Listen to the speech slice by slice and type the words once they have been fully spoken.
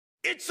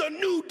It's a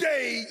new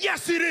day.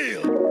 Yes, it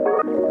is.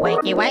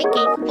 Wakey,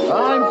 wakey.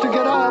 Time to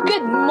get up.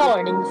 Good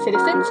morning,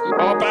 citizens.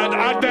 Up and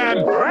at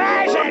them.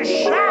 Rise and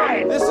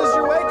shine. This is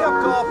your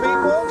wake-up call,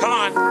 people. Come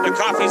on, the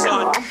coffee's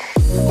on.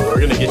 We're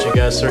going to get you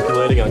guys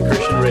circulating on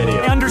Christian radio.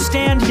 I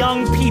understand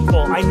young people.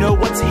 I know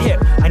what's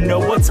hip. I know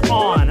what's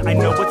on. I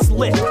know what's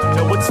lit. I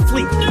know what's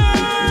fleet.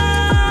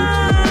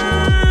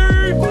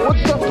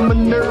 What's up, my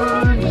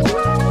nerds?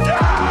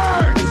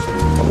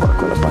 I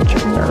work with a bunch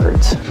of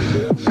nerds.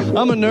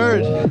 I'm a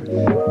nerd,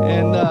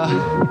 and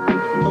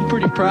I'm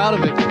pretty proud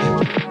of it.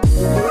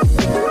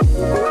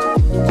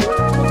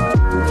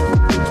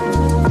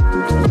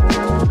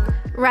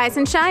 Rise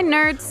and shine,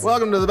 nerds.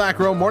 Welcome to the Back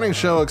Row Morning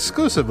Show,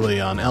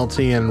 exclusively on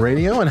LTN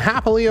Radio and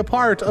happily a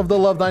part of the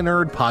Love Thy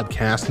Nerd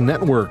podcast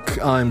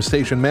network. I'm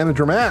station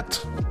manager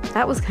Matt.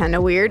 That was kind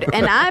of weird.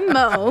 And I'm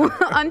Mo.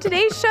 On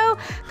today's show,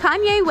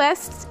 Kanye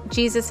West's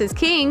Jesus is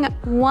King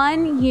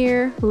 1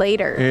 year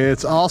later.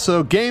 It's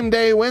also Game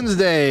Day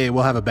Wednesday.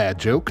 We'll have a bad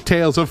joke,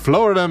 Tales of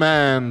Florida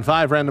Man,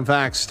 5 random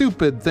facts,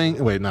 stupid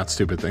things. Wait, not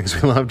stupid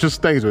things we love,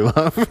 just things we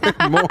love.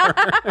 More.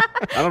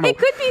 I don't know. It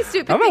could be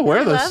stupid. I don't know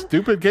where the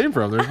stupid came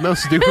from. There's no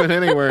stupid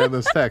anywhere in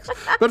this text.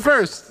 But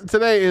first,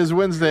 today is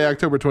Wednesday,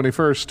 October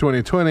 21st,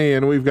 2020,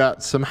 and we've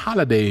got some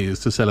holidays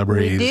to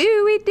celebrate.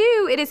 We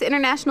do. It is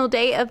International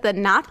Day of the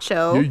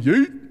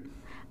Nacho.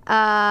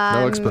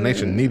 No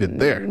explanation needed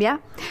there. Yeah.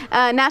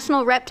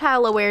 National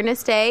Reptile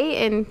Awareness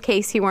Day, in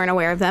case you weren't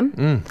aware of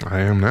them.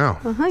 I am now.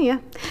 Yeah.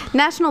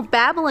 National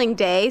Babbling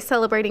Day,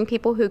 celebrating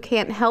people who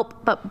can't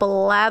help but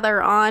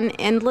blather on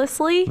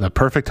endlessly. The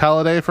perfect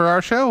holiday for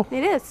our show.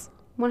 It is.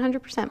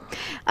 100%.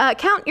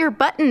 Count Your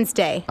Buttons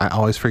Day. I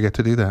always forget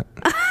to do that.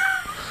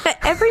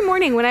 Every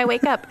morning when I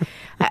wake up,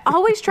 I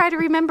always try to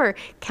remember,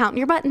 count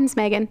your buttons,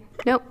 Megan.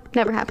 Nope,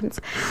 never happens.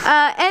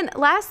 And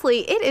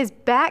lastly, it is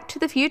Back to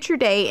the Future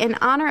Day in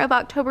honor of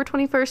October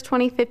 21st,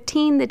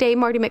 2015, the day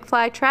Marty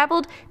McFly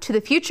traveled to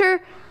the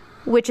future,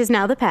 which is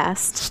now the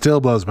past. Still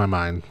blows my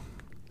mind.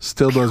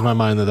 Still blows my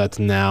mind that that's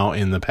now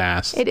in the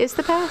past. It is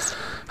the past.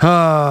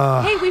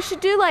 Hey, we should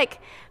do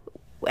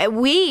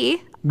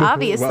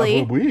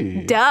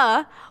obviously,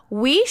 duh,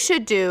 we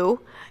should do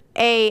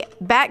a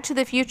Back to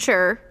the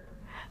Future,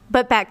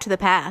 but back to the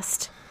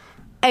past,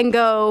 and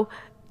go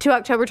to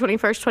October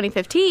 21st,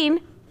 2015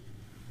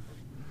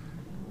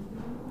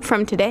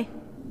 from today.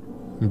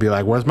 And be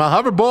like, where's my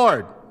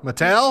hoverboard,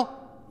 Mattel?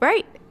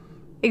 Right.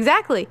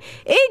 Exactly.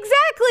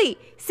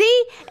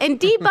 See? And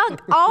debunk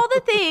all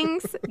the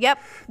things. Yep.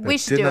 We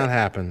should do it. Did not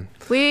happen.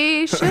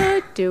 We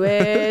should do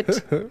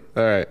it.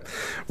 All right.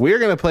 We're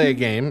going to play a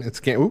game. It's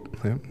game. Oop.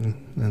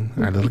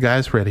 Our little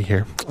guy's ready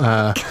here.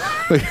 We're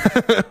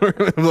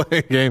going to play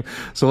a game.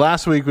 So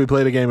last week we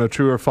played a game of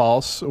True or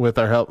False with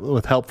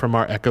help from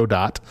our Echo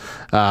Dot.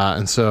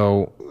 And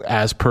so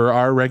as per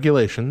our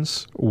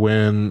regulations,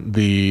 when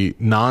the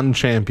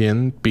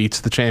non-champion beats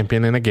the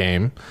champion in a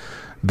game,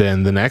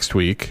 then the next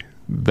week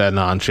the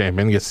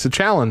non-champion gets to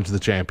challenge the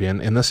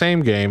champion in the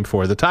same game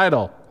for the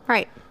title.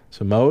 Right.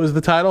 So Mo is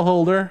the title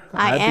holder.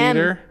 I beat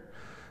her.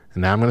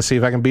 And now I'm going to see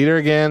if I can beat her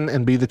again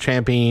and be the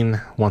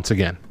champion once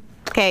again.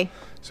 Okay.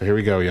 So here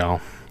we go, y'all.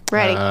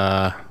 Ready.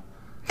 Are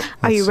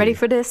you ready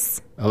for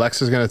this?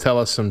 Alexa's going to tell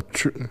us some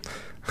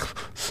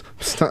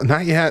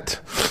not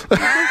yet.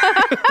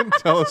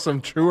 Tell us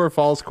some true or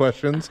false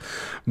questions.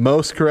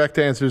 Most correct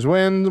answers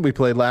win. We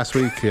played last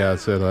week. Yeah, I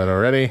said that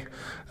already.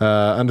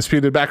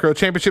 Undisputed Back Row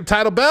Championship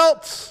title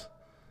belt,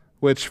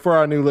 which for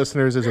our new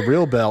listeners is a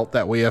real belt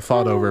that we have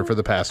fought over for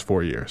the past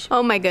 4 years.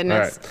 Oh my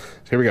goodness. All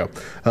right, here we go.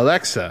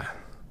 Alexa,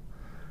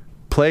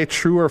 play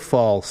true or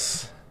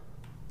false.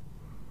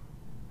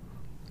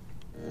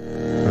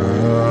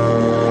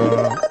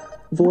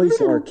 Voice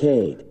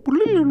Arcade.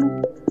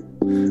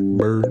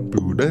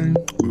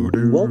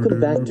 Welcome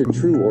back to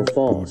True or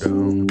False.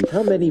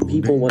 How many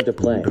people want to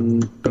play?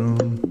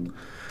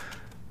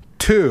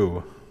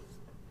 2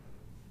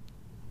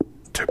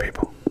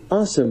 people.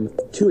 Awesome.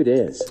 2 it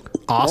is.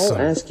 Awesome.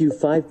 I'll ask you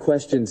 5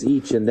 questions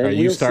each, and then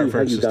we'll see how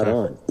you got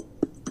on.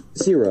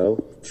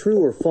 0. True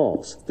or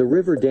false? The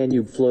river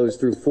Danube flows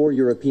through 4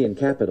 European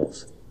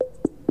capitals.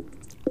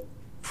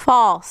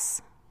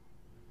 False.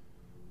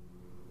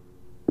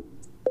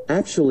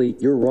 Actually,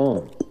 you're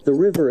wrong. The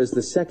river is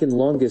the second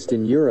longest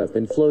in Europe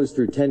and flows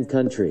through 10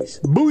 countries.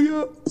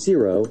 Booyah!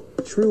 0.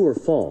 True or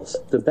false?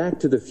 The Back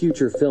to the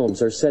Future films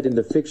are set in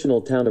the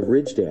fictional town of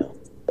Ridgedale.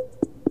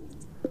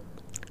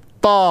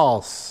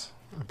 False.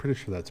 I'm pretty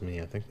sure that's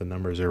me. I think the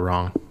numbers are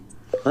wrong.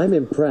 I'm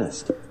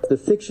impressed. The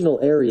fictional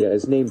area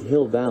is named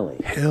Hill Valley.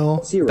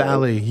 Hill 0.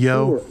 Valley,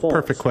 yo. True or false?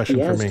 Perfect question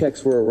for me. The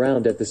Aztecs were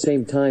around at the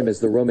same time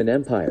as the Roman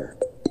Empire.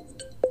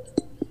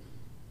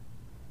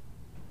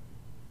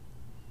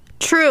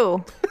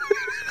 True.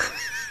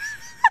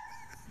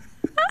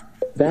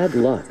 Bad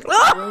luck.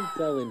 Rome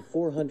fell in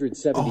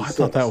 476. Oh, I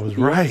thought that was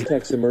right. The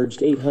Aztecs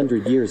emerged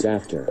 800 years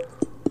after.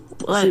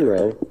 What?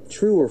 0.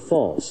 True or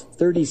false?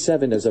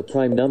 37 is a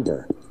prime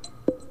number.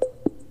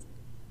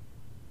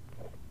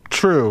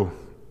 True.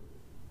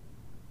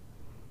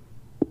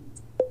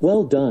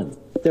 Well done.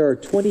 There are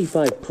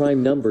 25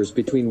 prime numbers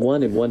between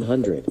 1 and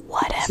 100.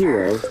 Whatever.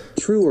 0.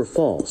 True or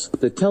false?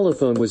 The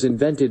telephone was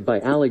invented by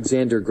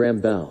Alexander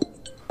Graham Bell.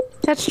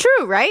 That's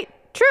true, right?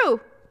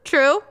 True.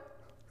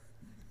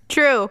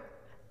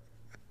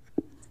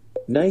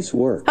 Nice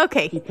work.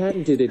 Okay. He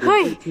patented it in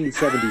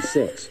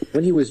 1876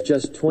 when he was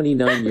just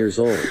 29 years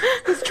old.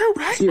 That's true,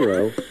 right?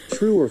 0.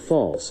 True or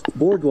false?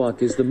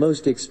 Boardwalk is the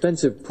most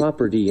expensive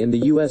property in the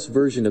U.S.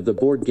 version of the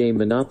board game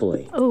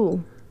Monopoly.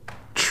 Ooh.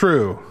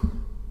 True.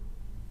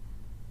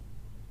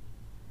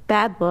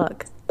 Bad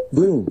luck.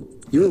 Boom.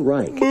 You're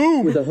right.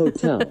 Boom. With a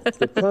hotel,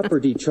 the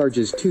property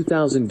charges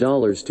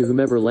 $2,000 to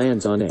whomever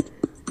lands on it.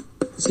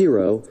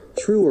 0.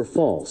 True or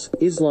false?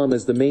 Islam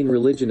is the main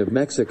religion of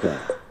Mexico.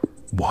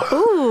 What?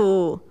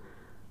 Ooh.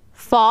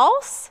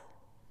 False?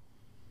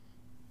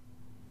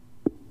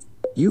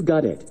 You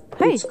got it.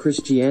 Hey. It's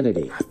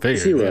Christianity.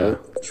 0.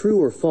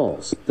 True or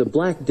false? The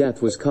Black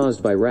Death was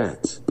caused by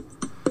rats.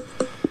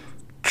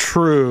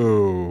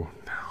 True.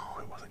 No,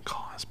 it wasn't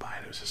caused by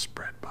it. It was just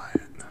spread by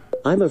it.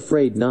 I'm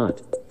afraid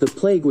not. The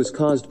plague was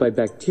caused by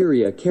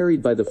bacteria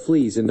carried by the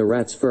fleas in the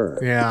rat's fur.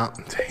 Yeah.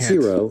 Dang it.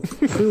 0.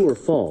 True or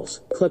false?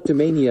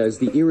 Kleptomania is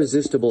the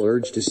irresistible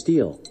urge to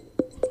steal.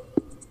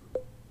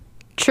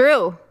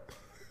 True.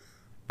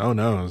 Oh,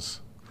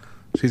 knows.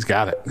 She's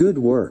got it. Good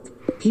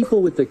work.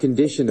 People with the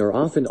condition are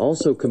often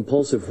also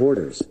compulsive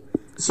hoarders.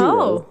 0.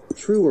 Oh.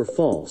 True or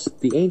false?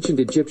 The ancient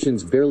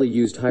Egyptians barely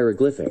used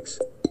hieroglyphics.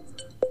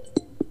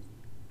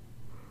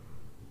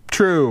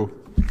 True.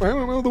 I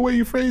don't know, the way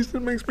you phrased it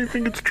makes me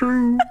think it's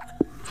true.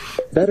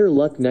 Better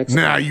luck next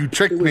time. Nah, you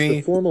tricked It was me.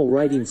 the formal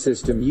writing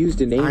system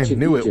used in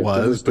ancient I knew Egypt it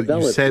was, but you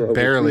developed for said over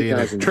barely and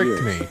 3,000 it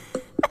tricked years. me.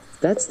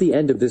 That's the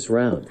end of this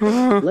round.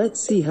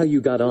 Let's see how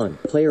you got on.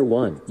 Player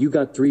 1, you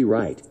got 3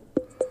 right.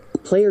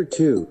 Player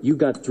 2, you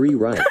got 3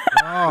 right.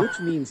 Which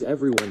means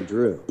everyone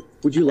drew.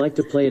 Would you like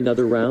to play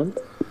another round?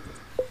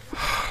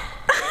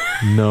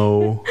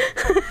 No.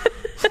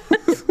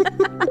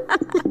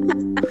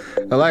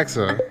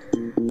 Alexa,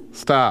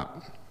 stop.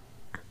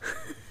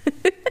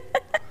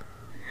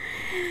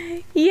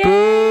 Yay!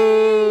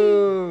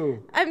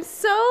 Boo! I'm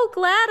so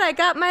glad I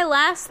got my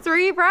last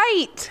 3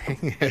 right.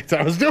 Dang it,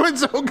 I was doing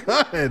so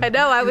good. I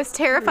know, I was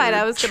terrified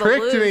I was going to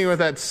lose. Tricked me with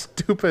that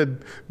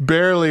stupid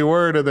barely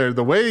word in there.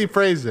 The way he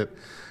phrased it.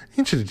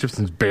 Ancient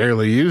Egyptians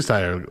barely used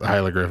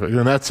hieroglyphics.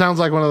 And that sounds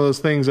like one of those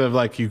things of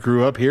like you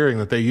grew up hearing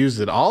that they used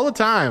it all the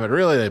time, but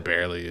really they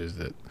barely used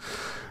it.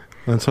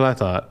 That's what I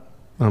thought.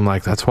 I'm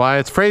like, that's why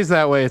it's phrased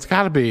that way. It's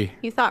got to be.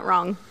 You thought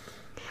wrong.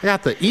 I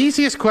got the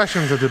easiest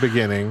questions at the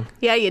beginning.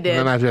 Yeah, you did.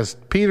 And then I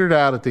just petered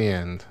out at the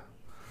end.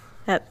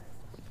 That-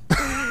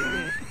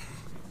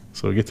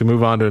 So we get to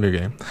move on to a new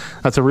game.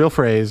 That's a real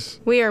phrase.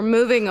 We are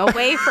moving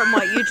away from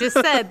what you just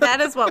said.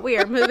 That is what we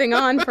are moving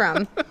on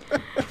from.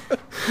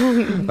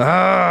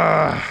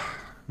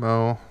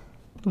 Mo.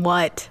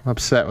 What? I'm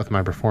upset with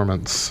my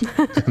performance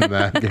in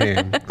that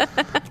game.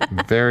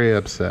 Very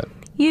upset.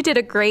 You did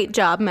a great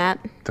job, Matt.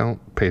 Don't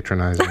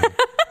patronize me.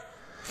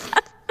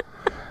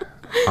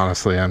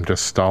 Honestly, I'm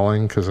just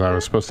stalling because I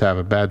was supposed to have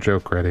a bad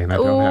joke ready and I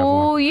don't have one.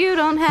 Oh, you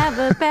don't have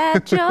a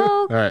bad joke.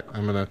 All right,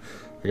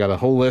 I got a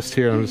whole list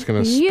here. I'm just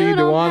going to speed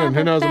to one, and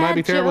who knows, it might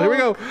be terrible. Here we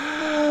go.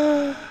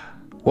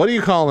 What do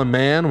you call a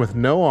man with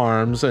no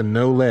arms and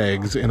no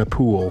legs in a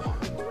pool?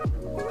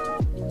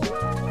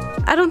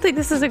 I don't think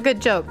this is a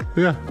good joke.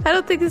 Yeah. I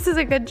don't think this is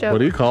a good joke. What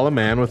do you call a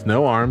man with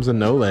no arms and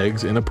no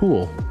legs in a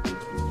pool?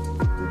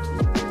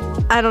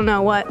 I don't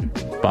know what.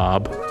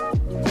 Bob.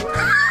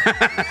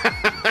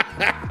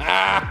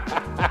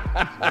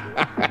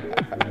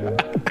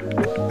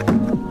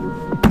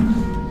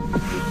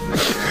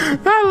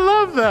 I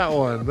love that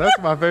one. That's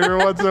my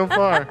favorite one so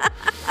far.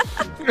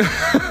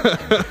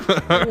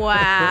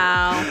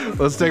 Wow.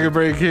 Let's take a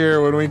break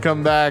here. When we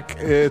come back,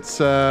 it's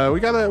we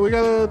got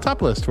a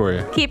top list for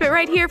you. Keep it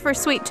right here for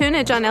Sweet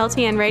Tunage on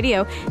LTN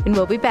Radio, and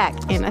we'll be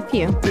back in a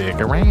few. Stick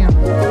around.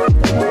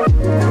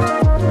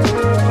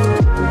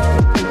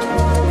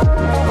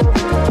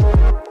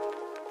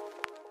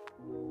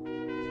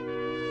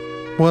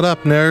 What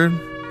up, nerd?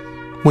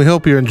 We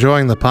hope you're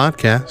enjoying the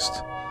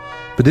podcast.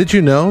 But did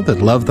you know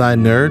that Love Thy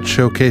Nerd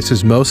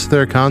showcases most of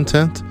their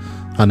content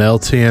on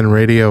LTN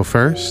Radio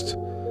first?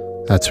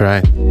 That's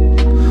right.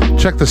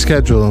 Check the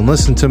schedule and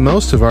listen to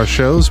most of our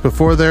shows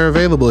before they're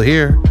available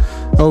here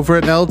over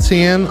at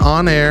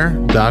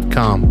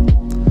ltnonair.com.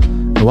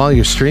 And while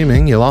you're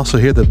streaming, you'll also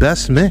hear the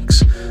best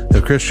mix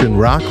of Christian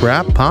rock,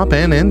 rap, pop,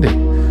 and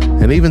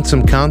indie, and even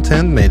some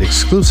content made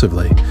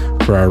exclusively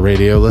for our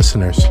radio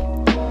listeners.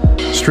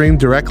 Stream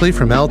directly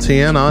from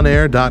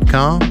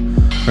ltnonair.com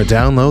or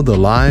download the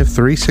Live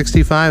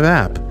 365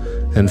 app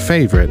and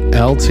favorite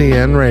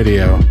LTN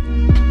Radio.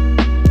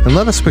 And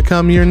let us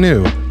become your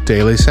new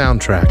daily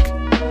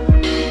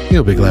soundtrack.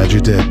 You'll be glad you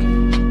did.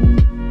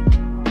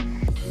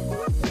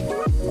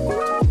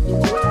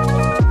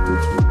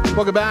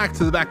 Welcome back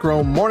to the Back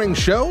Row Morning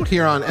Show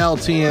here on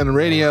LTN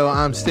Radio.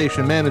 I'm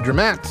Station Manager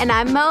Matt. And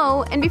I'm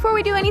Mo. And before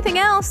we do anything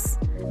else,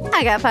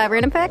 I got 5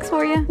 random facts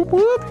for you. Whoop,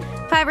 whoop.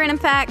 5 random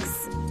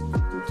facts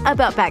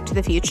about Back to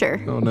the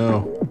Future. Oh,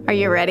 no. Are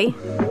you ready?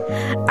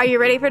 Are you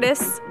ready for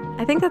this?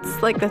 I think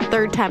that's like the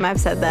third time I've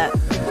said that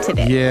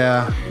today.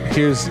 Yeah.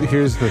 Here's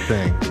the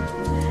thing.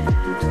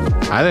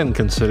 I didn't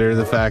consider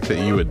the fact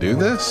that you would do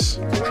this.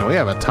 And we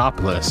have a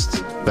top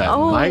list that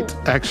might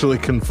actually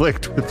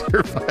conflict with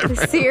your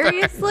 5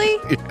 Seriously?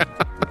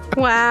 Yeah.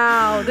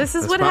 Wow. This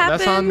is what happens.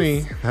 That's on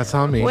me. That's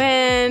on me.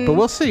 But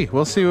we'll see.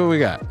 We'll see what we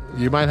got.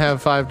 You might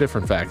have 5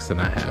 different facts than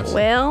I have. So.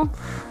 Well,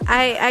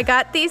 I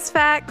got these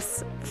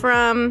facts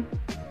from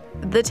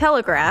The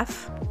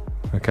Telegraph.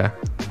 Okay.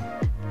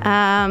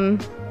 And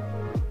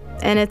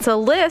it's a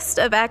list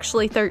of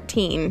actually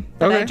 13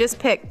 that I just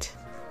picked.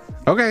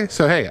 Okay,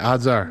 so hey,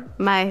 odds are.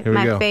 My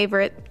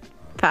favorite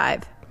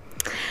 5.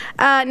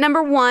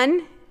 Number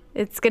 1,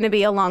 it's going to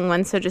be a long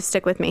one, so just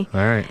stick with me. All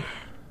right.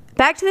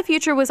 Back to the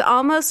Future was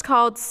almost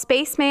called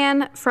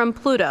Spaceman from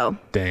Pluto.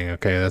 Dang,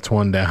 okay, that's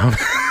 1 down.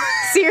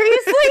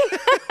 Seriously?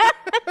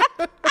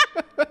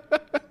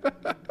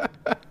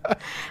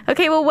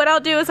 Okay, well, what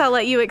I'll do is I'll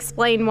let you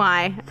explain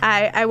why.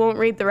 I won't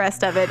read the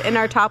rest of it. In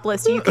our top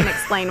list, you can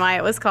explain why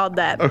it was called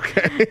that.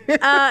 Okay.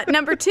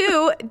 Number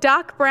 2,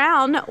 Doc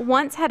Brown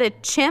once had a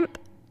chimp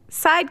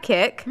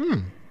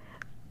sidekick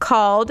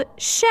called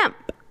Shemp.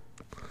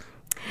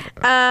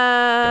 Don't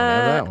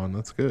have that one.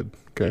 That's good.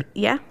 Okay.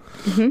 Yeah.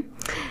 Mm-hmm.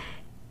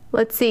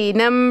 Let's see.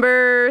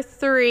 Number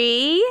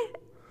 3,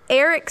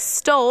 Eric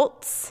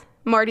Stoltz,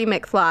 Marty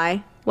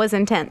McFly, was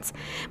intense.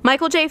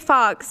 Michael J.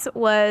 Fox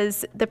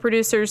was the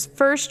producer's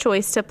first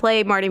choice to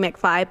play Marty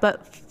McFly,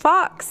 but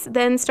Fox,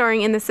 then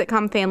starring in the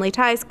sitcom Family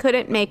Ties,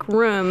 couldn't make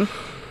room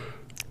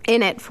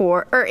in his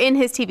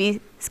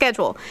TV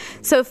schedule.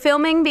 So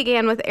filming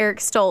began with Eric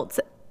Stoltz,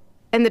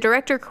 and the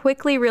director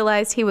quickly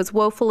realized he was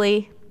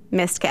woefully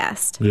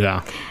miscast.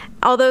 Yeah.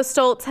 Although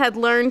Stoltz had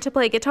learned to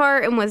play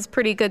guitar and was a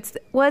pretty good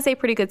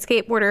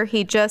skateboarder,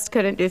 he just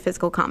couldn't do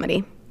physical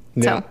comedy.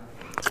 Yeah. So,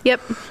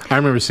 yep. I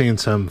remember seeing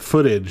some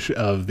footage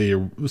of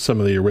some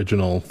of the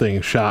original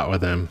things shot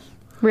with him.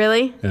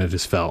 Really? And it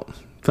just felt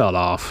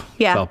off.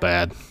 Yeah. Felt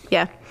bad.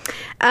 Yeah.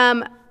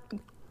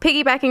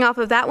 Piggybacking off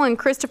of that one,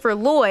 Christopher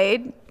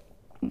Lloyd,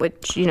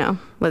 which,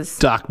 was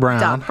Doc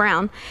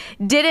Brown,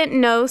 didn't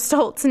know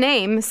Stoltz's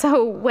name.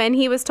 So when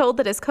he was told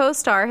that his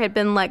co-star had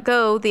been let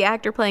go, the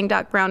actor playing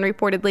Doc Brown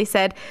reportedly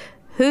said,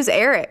 "Who's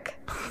Eric?"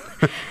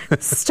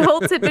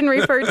 Stoltz had been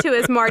referred to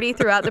as Marty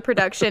throughout the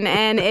production,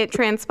 and it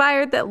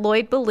transpired that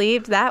Lloyd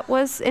believed that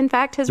was, in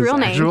fact, his real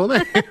name. Actual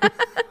name.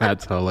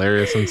 That's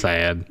hilarious and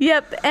sad.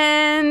 Yep.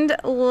 And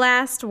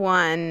last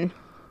one.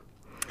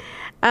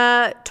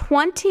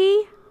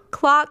 20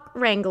 clock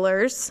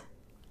wranglers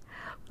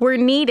were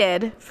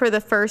needed for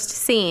the first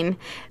scene.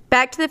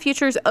 Back to the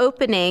Future's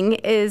opening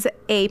is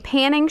a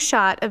panning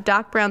shot of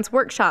Doc Brown's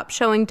workshop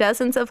showing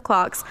dozens of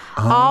clocks,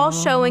 all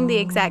showing the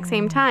exact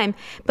same time.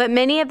 But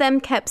many of them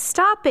kept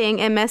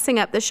stopping and messing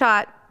up the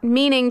shot,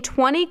 meaning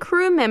 20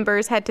 crew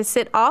members had to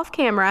sit off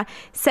camera,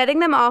 setting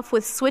them off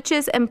with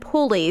switches and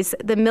pulleys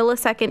the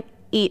millisecond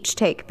each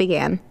take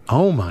began.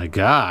 Oh my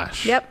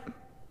gosh. Yep.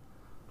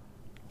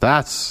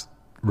 That's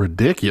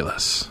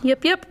ridiculous.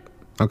 Yep.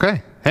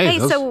 Okay. Hey,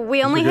 so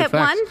we only hit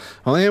one?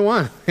 Only hit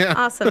one. Yeah.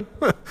 Awesome.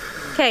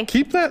 Okay.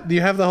 Keep that. Do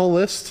you have the whole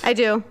list? I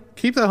do.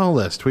 Keep the whole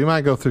list. We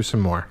might go through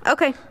some more.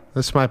 Okay.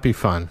 This might be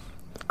fun.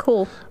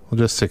 Cool. We'll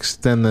just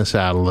extend this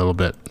out a little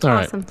bit. All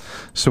awesome. right.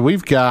 So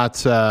we've got,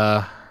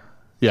 the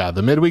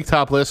midweek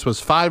top list was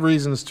 5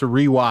 reasons to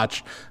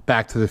rewatch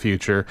Back to the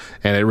Future,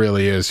 and it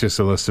really is just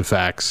a list of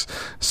facts.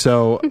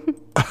 So,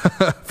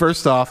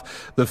 first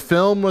off, the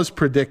film has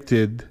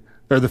predicted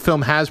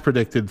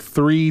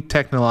 3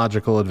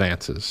 technological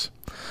advances.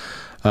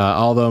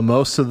 Although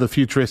most of the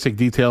futuristic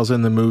details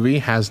in the movie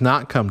has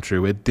not come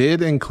true, it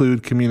did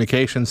include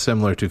communication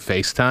similar to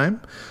FaceTime,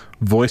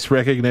 voice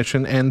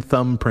recognition, and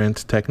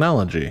thumbprint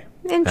technology.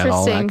 Interesting. And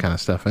all that kind of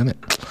stuff in it.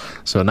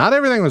 So not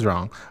everything was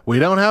wrong. We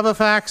don't have a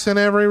fax in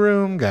every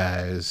room,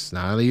 guys.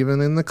 Not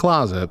even in the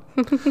closet.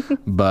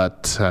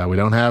 But we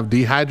don't have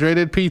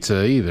dehydrated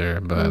pizza either.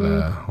 But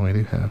we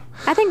do have.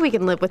 I think we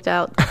can live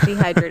without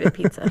dehydrated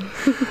pizza.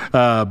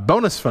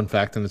 Bonus fun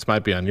fact, and this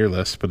might be on your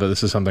list, but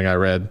this is something I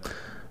read.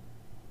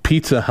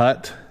 Pizza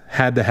Hut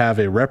had to have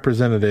a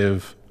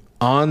representative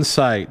on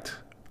site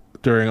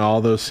during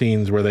all those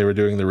scenes where they were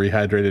doing the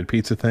rehydrated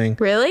pizza thing.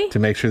 Really? To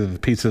make sure that the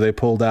pizza they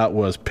pulled out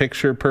was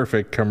picture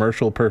perfect,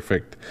 commercial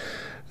perfect,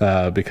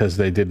 because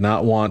they did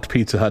not want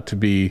Pizza Hut to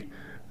be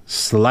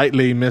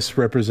slightly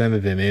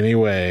misrepresented in any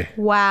way.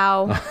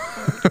 Wow.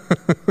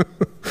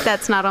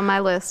 That's not on my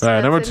list. All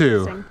right, That's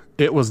number 2.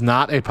 It was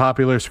not a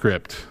popular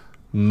script.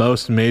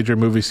 Most major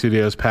movie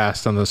studios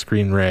passed on the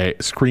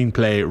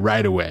screenplay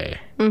right away.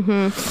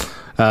 Mm-hmm.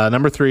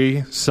 Number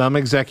 3, some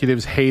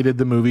executives hated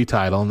the movie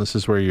title, and this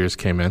is where yours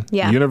came in.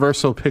 Yeah.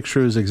 Universal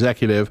Pictures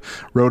executive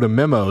wrote a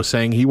memo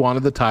saying he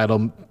wanted the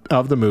title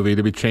of the movie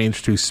to be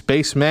changed to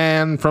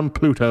Spaceman from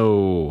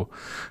Pluto,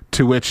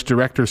 to which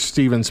director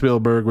Steven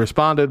Spielberg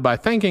responded by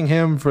thanking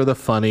him for the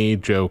funny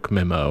joke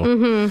memo.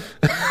 Mm-hmm.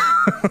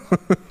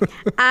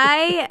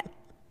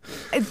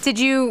 Did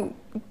you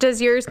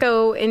does yours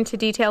go into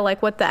detail,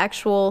 like what the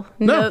actual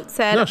note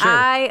said? No, sure.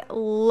 I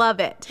love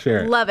it.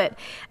 Sure. Love it.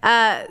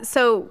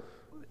 So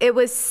it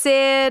was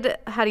Sid,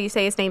 how do you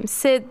say his name?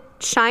 Sid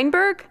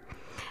Sheinberg.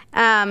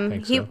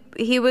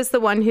 He was the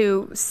one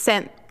who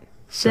sent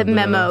the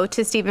memo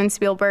to Steven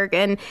Spielberg,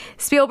 and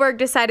Spielberg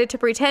decided to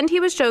pretend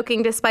he was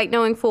joking despite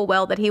knowing full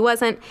well that he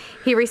wasn't.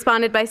 He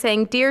responded by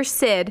saying, "Dear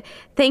Sid,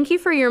 thank you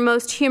for your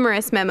most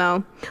humorous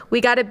memo. We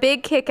got a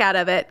big kick out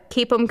of it.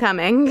 Keep them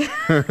coming."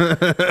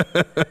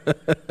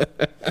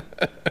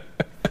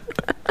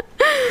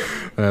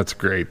 That's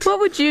great. What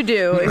would you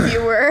do if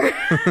you were?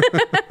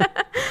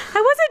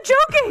 I wasn't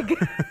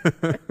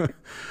joking.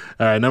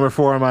 All right, number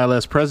 4 on my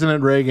list.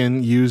 President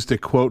Reagan used a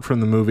quote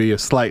from the movie, a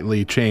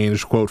slightly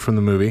changed quote from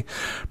the movie.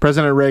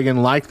 President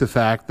Reagan liked the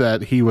fact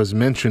that he was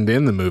mentioned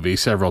in the movie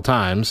several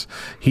times.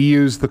 He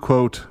used the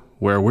quote,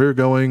 "Where we're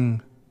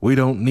going, we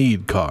don't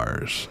need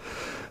cars,"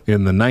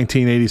 in the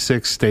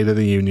 1986 State of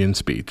the Union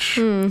speech.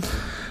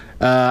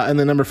 And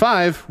then number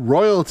 5,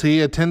 royalty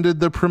attended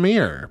the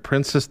premiere.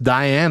 Princess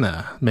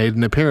Diana made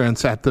an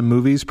appearance at the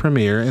movie's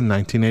premiere in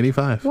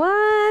 1985.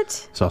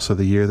 What? It's also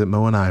the year that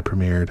Mo and I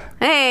premiered.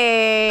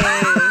 Hey.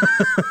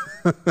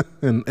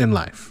 in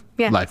life.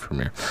 Yeah. Life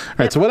premiere. All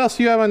right, so what else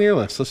do you have on your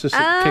list? Let's just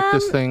kick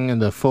this thing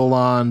into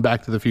full-on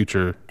Back to the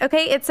Future.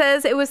 Okay, it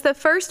says it was the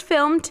first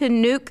film to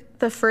nuke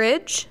the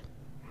fridge.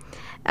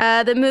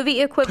 The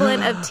movie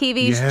equivalent of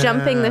TV's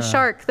Jumping the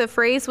Shark. The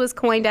phrase was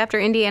coined after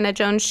Indiana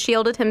Jones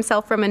shielded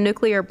himself from a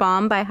nuclear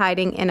bomb by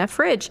hiding in a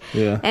fridge,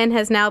 and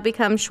has now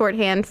become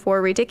shorthand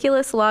for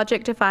ridiculous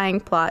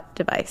logic-defying plot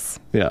device.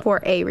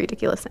 For a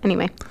ridiculous,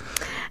 anyway.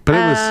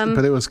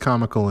 But it was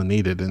comical and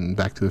needed in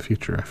Back to the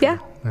Future. I feel.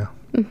 Yeah.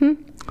 Mm-hmm.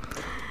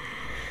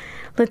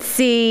 Let's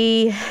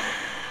see.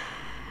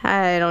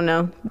 I don't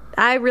know.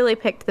 I really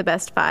picked the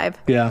best 5.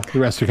 Yeah, the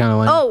rest are kind of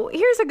lame. Oh,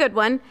 here's a good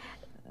one.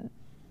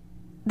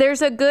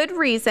 There's a good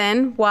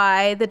reason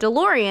why the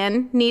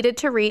DeLorean needed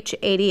to reach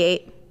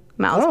 88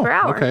 miles per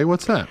hour. Okay,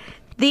 what's that?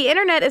 The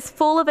internet is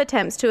full of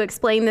attempts to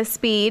explain the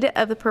speed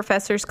of the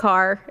professor's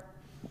car,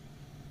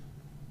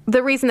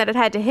 the reason that it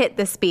had to hit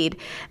the speed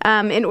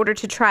in order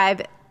to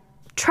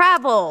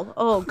travel.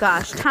 Oh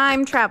gosh,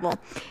 time travel.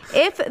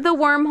 If the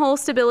wormhole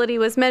stability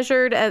was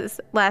measured as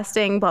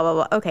lasting blah, blah,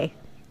 blah. Okay,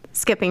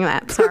 skipping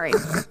that, sorry.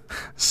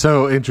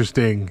 So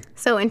interesting.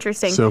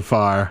 So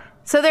far.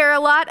 So there are a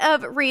lot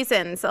of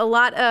reasons, a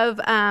lot of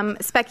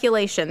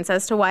speculations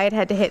as to why it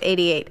had to hit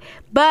 88.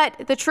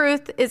 But the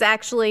truth is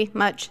actually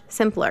much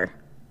simpler.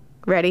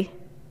 Ready?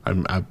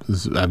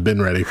 I've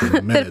been ready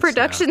for minutes.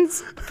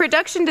 The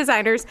production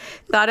designers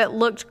thought it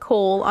looked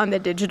cool on the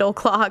digital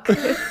clock. And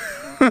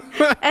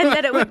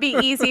that it would be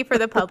easy for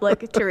the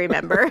public to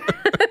remember.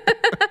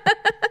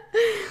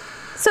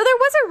 So there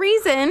was a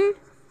reason.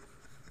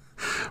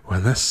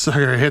 When this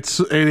sucker hits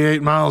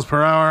 88 miles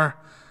per hour,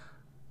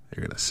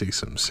 you're going to see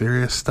some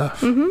serious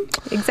stuff.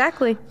 Mm-hmm.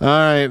 Exactly. All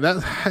right.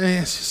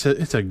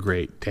 It's a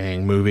great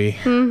dang movie.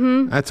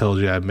 Mm-hmm. I told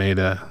you I made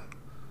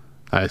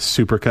I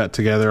super cut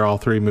together all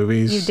 3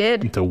 movies. You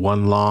did. Into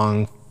one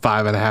long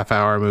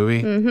 5.5-hour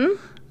movie. Mm-hmm.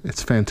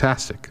 It's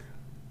fantastic.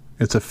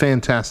 It's a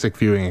fantastic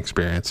viewing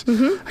experience.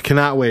 Mm-hmm. I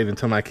cannot wait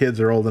until my kids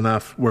are old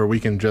enough where we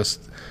can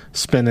just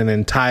spend an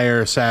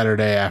entire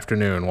Saturday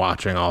afternoon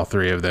watching all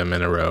 3 of them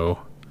in a row.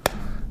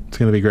 It's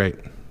going to be great.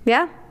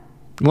 Yeah.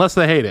 Unless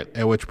they hate it,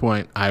 at which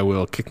point I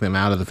will kick them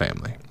out of the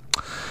family.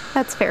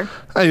 That's fair.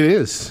 It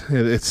is.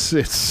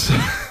 It's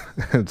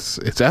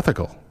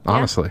ethical.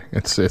 Honestly,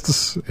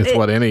 it's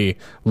what any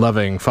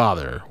loving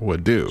father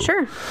would do.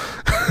 Sure.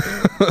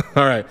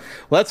 All right,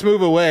 let's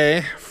move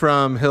away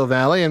from Hill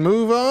Valley and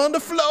move on to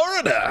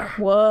Florida.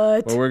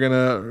 What? Well, we're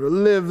gonna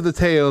live the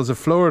tales of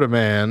Florida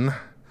Man.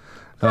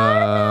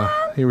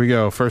 Here we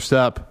go. First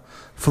up,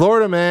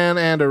 Florida man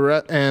and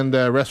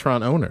a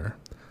restaurant owner.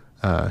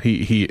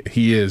 He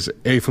is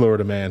a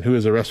Florida man who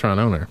is a restaurant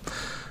owner.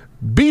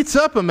 Beats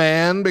up a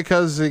man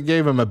because he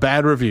gave him a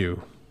bad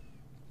review.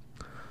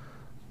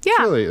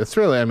 Yeah. It's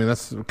really, I mean,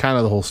 that's kind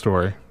of the whole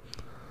story.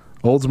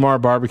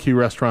 Oldsmar barbecue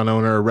restaurant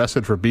owner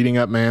arrested for beating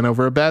up man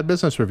over a bad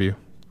business review.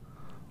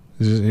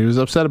 He was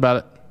upset about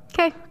it.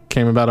 Okay.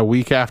 Came about a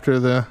week after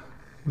the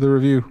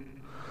review.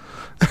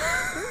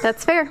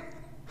 That's fair.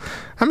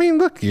 I mean,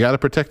 look, you got to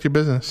protect your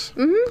business.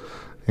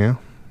 Mm-hmm. Yeah.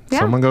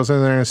 Someone goes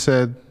in there and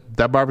said,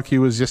 that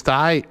barbecue was just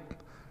aight.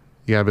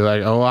 You got to be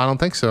like, oh, I don't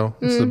think so.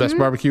 This is the best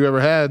barbecue you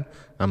ever had.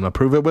 I'm going to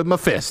prove it with my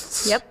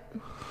fists. Yep.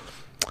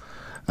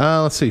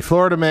 Let's see.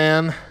 Florida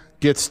man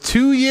gets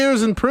 2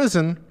 years in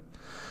prison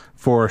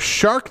for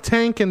Shark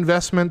Tank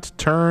investment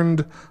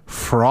turned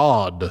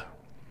fraud.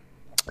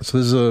 So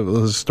this is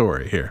a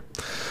story here.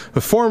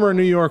 A former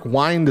New York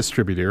wine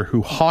distributor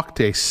who hawked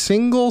a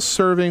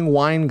single-serving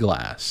wine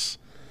glass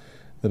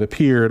that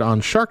appeared on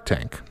Shark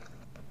Tank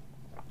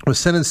was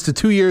sentenced to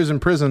 2 years in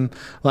prison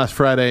last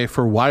Friday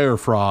for wire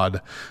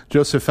fraud.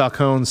 Joseph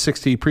Falcone,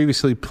 60,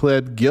 previously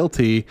pled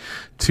guilty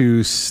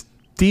to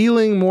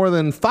stealing more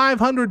than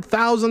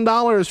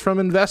 $500,000 from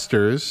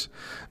investors.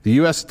 The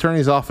U.S.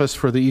 Attorney's Office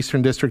for the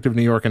Eastern District of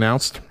New York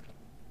announced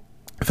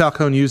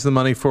Falcone used the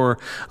money for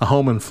a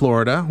home in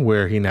Florida,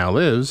 where he now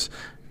lives,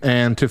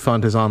 and to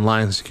fund his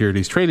online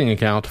securities trading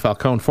account.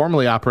 Falcone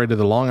formerly operated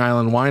the Long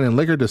Island wine and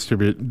liquor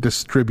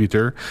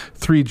distributor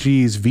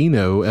 3G's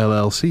Vino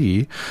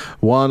LLC.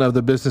 One of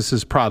the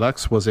business's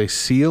products was a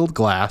sealed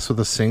glass with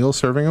a single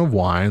serving of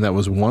wine that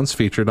was once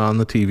featured on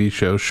the TV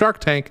show Shark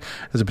Tank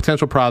as a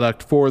potential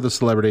product for the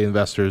celebrity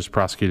investors,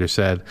 prosecutor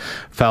said.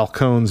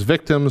 Falcone's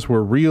victims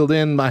were reeled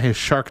in by his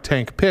Shark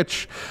Tank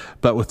pitch,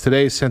 but with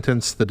today's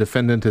sentence, the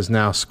defendant is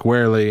now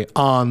squarely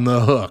on the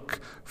hook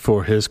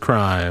for his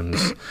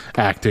crimes,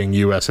 acting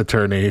U.S.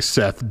 Attorney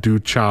Seth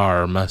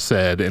Ducharme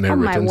said in a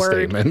written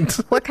statement.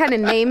 What kind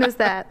of name is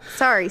that?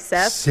 Sorry,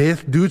 Seth.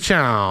 Seth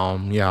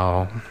Ducharme,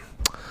 y'all.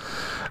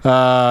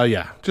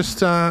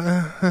 Just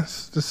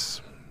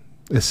it's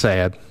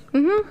sad.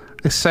 Mm-hmm.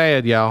 It's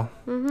sad, y'all.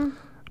 Mm-hmm.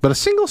 But a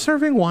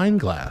single-serving wine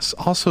glass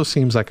also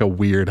seems like a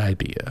weird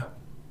idea.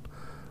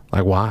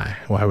 Like, why?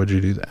 Why would you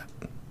do that?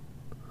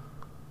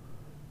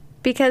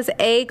 Because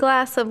a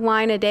glass of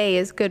wine a day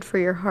is good for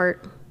your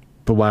heart.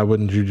 But why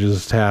wouldn't you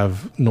just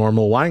have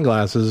normal wine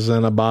glasses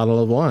and a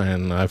bottle of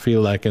wine? I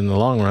feel like in the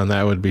long run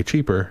that would be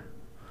cheaper.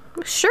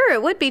 Sure,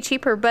 it would be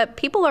cheaper, but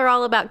people are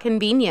all about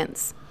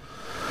convenience.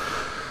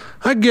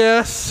 I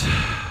guess.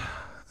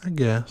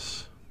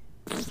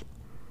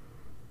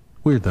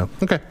 Weird, though.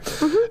 Okay.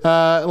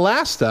 Mm-hmm.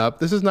 Last up,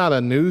 this is not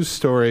a news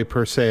story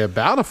per se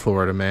about a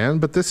Florida man,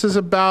 but this is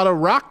about a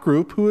rock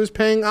group who is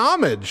paying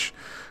homage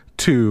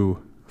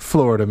to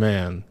Florida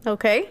man.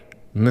 Okay.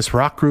 And this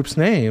rock group's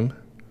name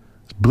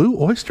is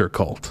Blue Oyster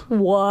Cult.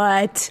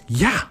 What?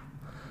 Yeah.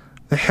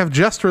 They have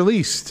just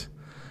released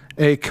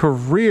a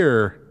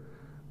career,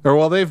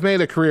 they've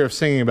made a career of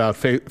singing about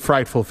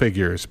frightful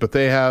figures, but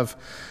they have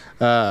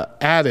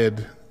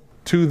added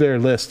to their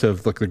list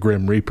of like the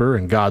Grim Reaper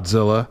and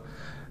Godzilla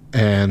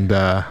and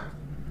a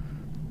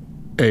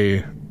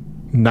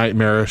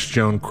nightmarish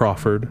Joan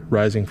Crawford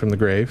rising from the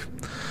grave.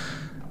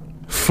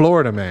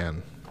 Florida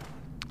Man,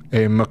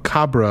 a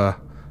macabre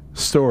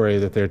story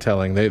that they're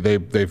telling.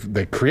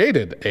 They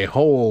created a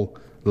whole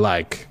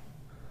like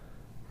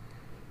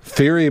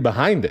theory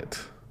behind it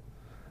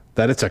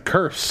that it's a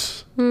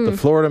curse. The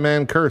Florida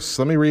Man curse.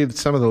 Let me read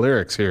some of the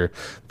lyrics here.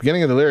 The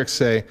beginning of the lyrics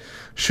say,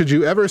 "Should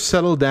you ever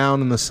settle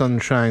down in the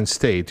Sunshine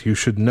State, you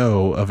should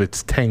know of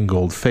its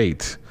tangled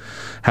fate.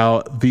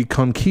 How the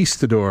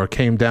conquistador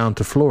came down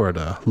to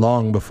Florida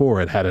long before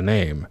it had a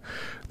name.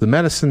 The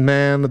medicine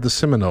man of the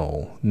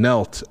Seminole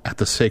knelt at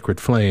the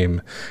sacred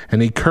flame,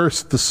 and he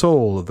cursed the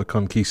soul of the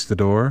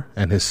conquistador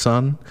and his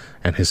son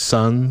and his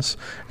sons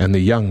and the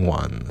young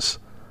ones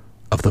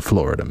of the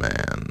Florida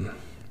Man."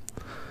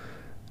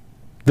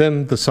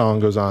 Then the song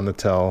goes on to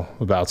tell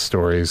about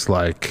stories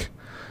like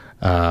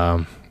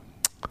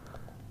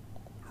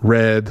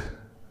Red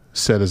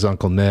said his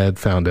Uncle Ned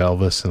found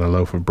Elvis in a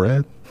loaf of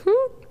bread.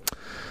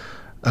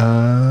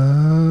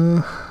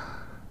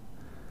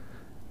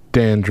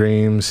 Dan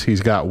dreams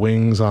he's got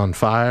wings on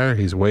fire.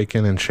 He's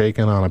waking and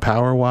shaking on a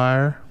power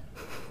wire.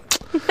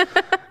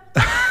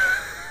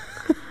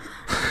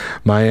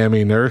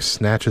 Miami nurse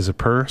snatches a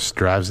purse,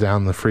 drives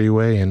down the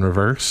freeway in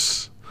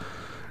reverse.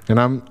 And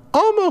I'm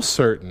almost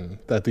certain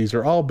that these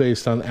are all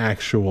based on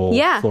actual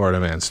Florida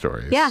Man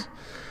stories. Yeah.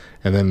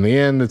 And then in the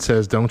end it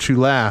says, "Don't you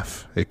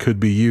laugh, it could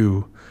be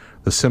you.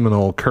 The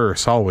Seminole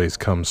curse always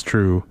comes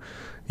true.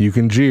 You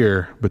can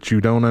jeer, but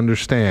you don't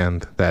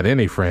understand that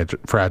any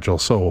fragile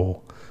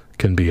soul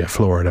can be a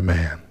Florida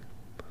man."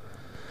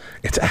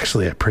 It's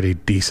actually a pretty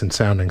decent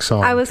sounding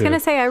song. I was going to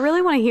say, I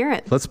really want to hear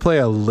it. Let's play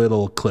a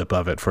little clip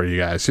of it for you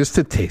guys, just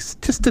to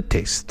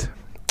taste,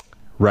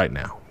 right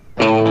now.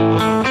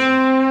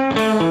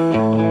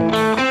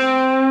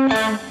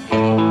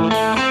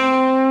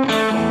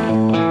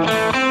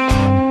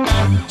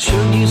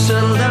 Should you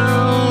settle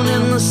down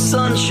in the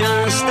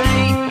Sunshine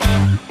State,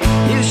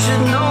 you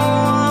should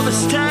know of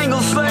its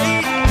tangled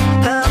fate.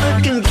 How the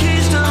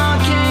conquistador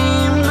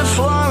came to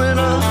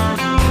Florida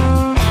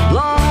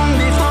long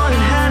before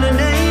it had a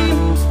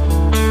name.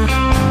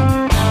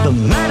 The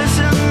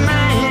medicine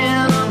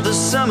man of the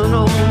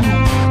Seminole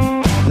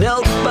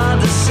knelt by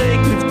the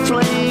sacred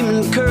flame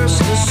and cursed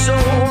the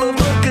soul of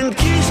the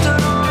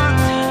conquistador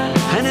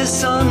and his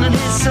son and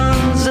his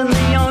sons and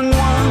the young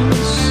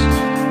ones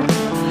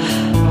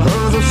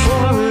of the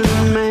Florida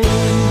Man.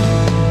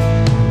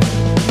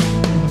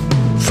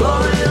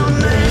 Florida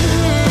Man.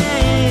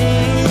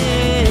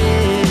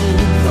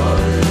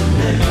 Florida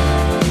Man.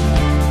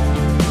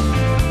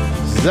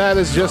 That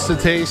is just a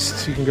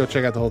taste. You can go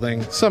check out the whole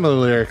thing. Some of the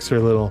lyrics are a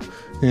little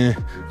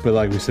but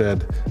like we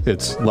said,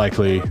 it's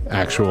likely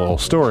actual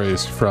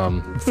stories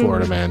from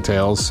Florida Man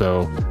tales,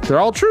 so they're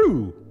all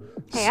true.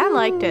 Hey, I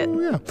liked it.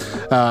 Yeah.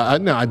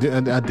 No, I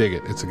dig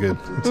it. It's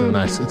a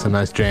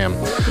nice jam.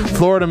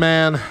 Florida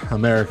Man,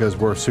 America's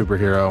worst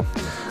superhero.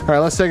 All right,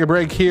 let's take a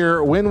break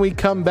here. When we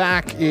come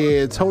back,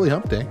 it's Holy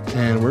Hump Day,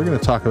 and we're going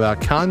to talk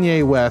about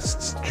Kanye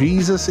West's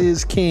Jesus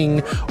is King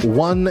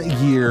 1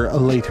 year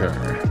later.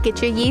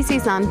 Get your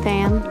Yeezys on,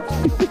 fam.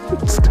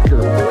 Stick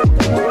around.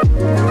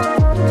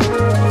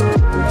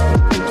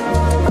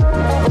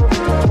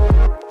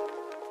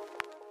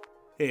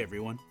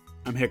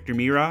 I'm Hector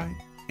Mirai,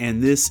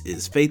 and this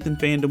is Faith and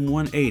Fandom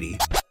 180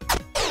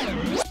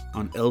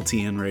 on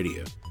LTN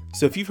Radio.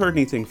 So if you've heard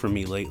anything from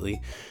me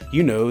lately,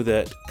 you know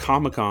that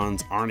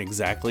Comic-Cons aren't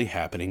exactly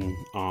happening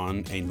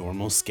on a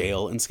normal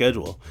scale and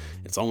schedule.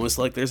 It's almost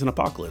like there's an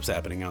apocalypse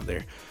happening out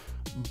there.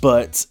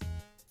 But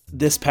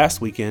this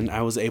past weekend,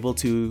 I was able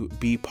to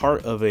be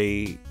part of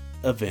a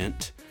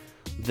event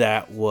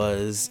that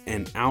was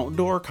an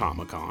outdoor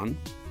Comic-Con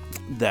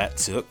that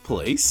took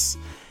place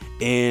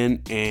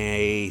in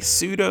a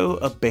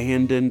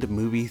pseudo-abandoned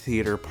movie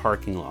theater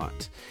parking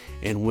lot,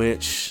 in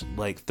which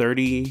like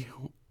 30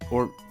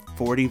 or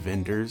 40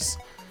 vendors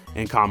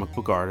and comic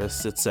book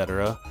artists,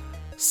 etc.,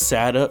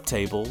 sat up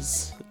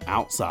tables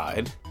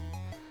outside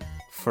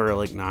for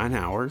like 9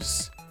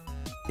 hours,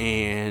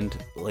 and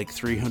like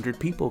 300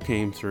 people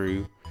came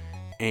through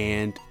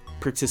and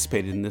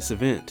participated in this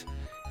event.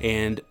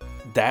 And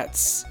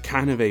that's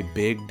kind of a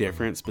big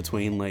difference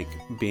between like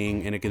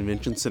being in a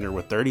convention center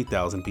with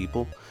 30,000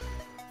 people,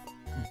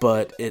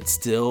 but it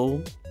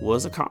still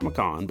was a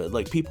Comic-Con. But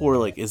like people were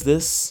like, is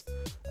this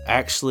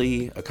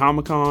actually a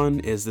Comic-Con?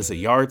 Is this a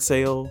yard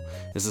sale?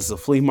 Is this a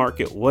flea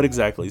market? What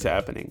exactly is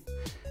happening?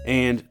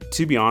 And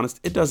to be honest,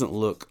 it doesn't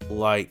look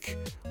like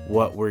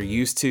what we're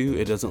used to.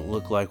 It doesn't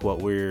look like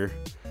what we're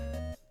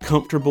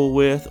comfortable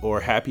with or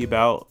happy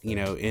about, you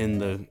know, in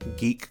the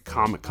geek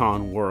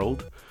Comic-Con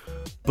world.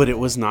 But it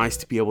was nice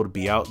to be able to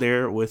be out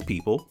there with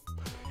people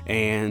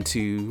and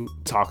to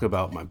talk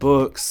about my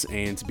books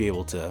and to be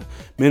able to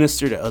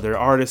minister to other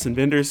artists and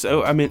vendors.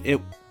 So, I mean, it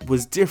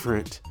was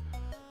different,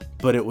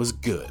 but it was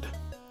good.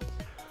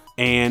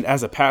 And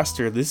as a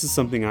pastor, this is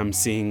something I'm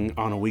seeing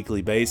on a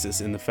weekly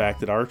basis in the fact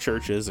that our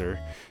churches are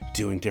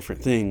doing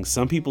different things.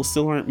 Some people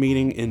still aren't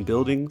meeting in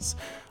buildings.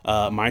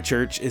 My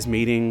church is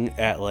meeting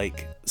at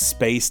like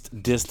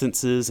spaced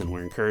distances, and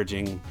we're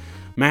encouraging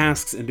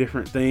masks and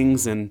different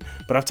things.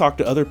 But I've talked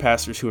to other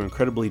pastors who are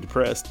incredibly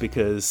depressed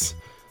because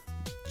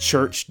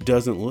church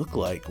doesn't look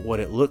like what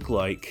it looked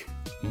like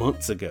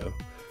months ago.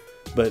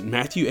 But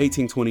Matthew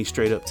 18:20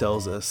 straight up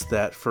tells us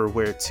that for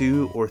where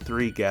 2 or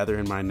 3 gather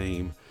in my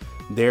name,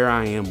 there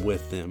I am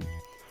with them.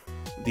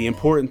 The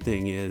important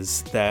thing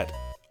is that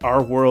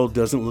our world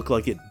doesn't look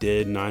like it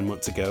did 9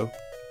 months ago.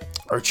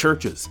 Our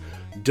churches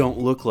don't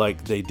look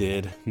like they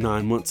did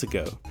 9 months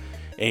ago.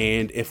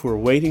 And if we're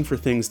waiting for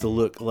things to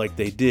look like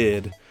they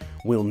did,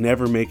 we'll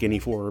never make any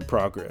forward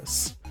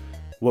progress.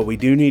 What we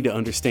do need to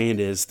understand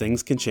is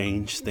things can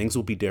change, things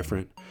will be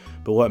different,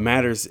 but what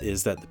matters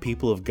is that the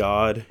people of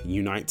God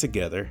unite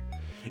together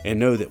and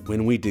know that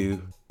when we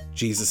do,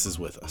 Jesus is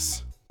with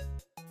us.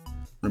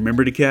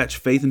 Remember to catch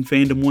Faith and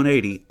Fandom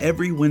 180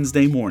 every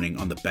Wednesday morning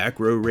on the Back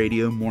Row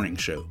Radio Morning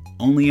Show,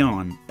 only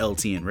on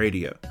LTN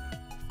Radio.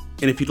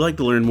 And if you'd like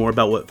to learn more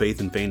about what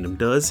Faith and Fandom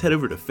does, head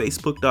over to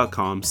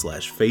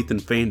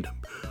facebook.com/faithandfandom,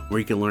 where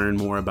you can learn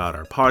more about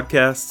our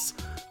podcasts,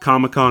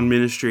 Comic-Con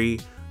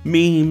ministry,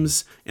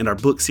 memes, and our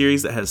book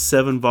series that has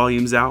 7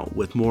 volumes out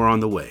with more on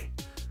the way.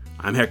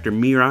 I'm Hector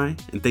Mirai,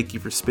 and thank you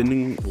for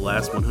spending the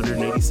last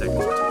 180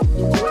 seconds.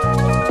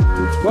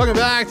 Welcome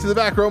back to the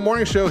Back Row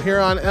Morning Show here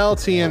on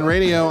LTN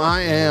Radio. I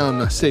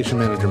am Station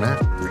Manager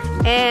Matt.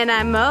 And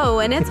I'm Mo,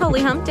 and it's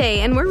Holy Hump Day,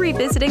 and we're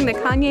revisiting the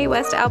Kanye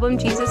West album,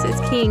 Jesus is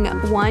King,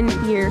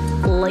 1 year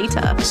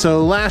later.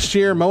 So last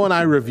year, Mo and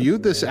I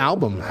reviewed this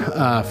album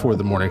for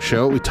the morning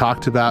show. We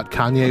talked about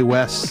Kanye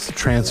West's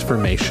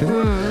transformation.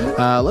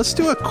 Let's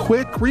do a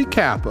quick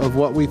recap of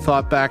what we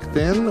thought back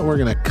then. We're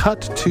going to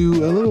cut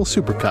to a little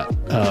supercut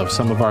of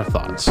some of our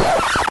thoughts.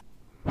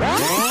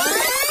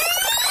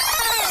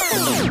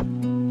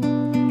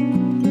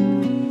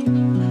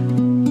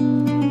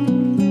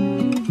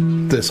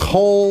 This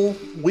whole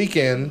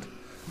weekend,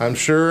 I'm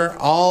sure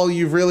all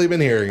you've really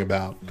been hearing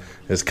about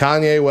is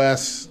Kanye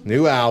West's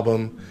new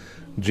album,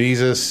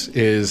 Jesus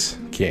is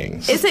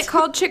King. Is it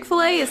called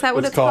Chick-fil-A? Is that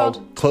what it's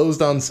called?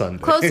 Closed on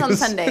Sunday. Closed on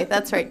Sunday,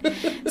 that's right.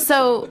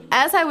 So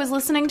as I was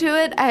listening to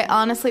it, I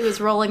honestly was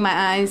rolling my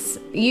eyes.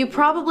 You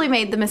probably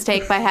made the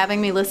mistake by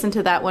having me listen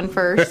to that one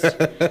first.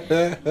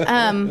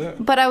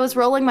 But I was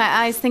rolling my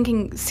eyes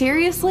thinking,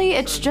 seriously?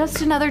 It's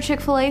just another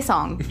Chick-fil-A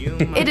song.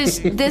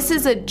 This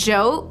is a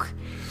joke.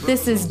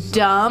 This is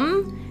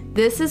dumb.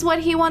 This is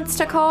what he wants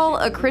to call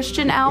a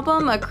Christian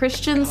album, a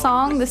Christian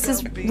song. This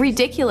is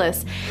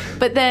ridiculous.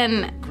 But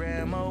then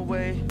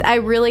I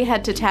really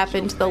had to tap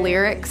into the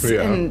lyrics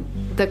and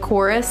the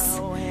chorus.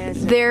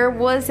 There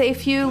was a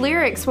few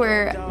lyrics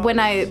where when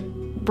I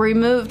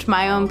removed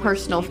my own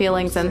personal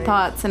feelings and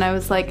thoughts, and I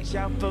was like,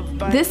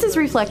 this is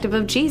reflective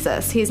of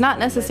Jesus. He's not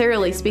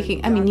necessarily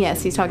speaking, I mean,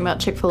 yes, he's talking about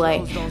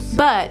Chick-fil-A,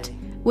 but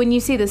when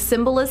you see the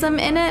symbolism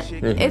in it,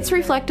 it's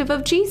reflective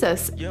of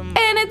Jesus. And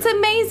it's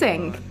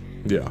amazing.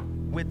 Yeah.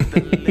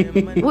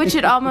 Which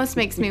it almost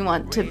makes me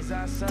want to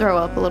throw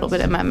up a little bit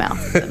in my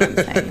mouth. That I'm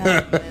saying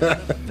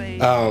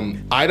that.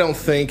 I don't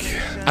think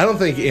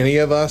any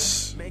of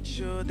us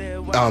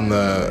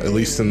at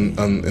least in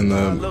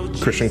the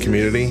Christian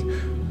community,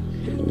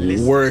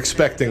 were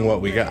expecting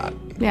what we got.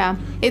 Yeah.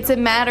 It's a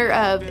matter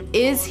of,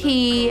 is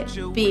he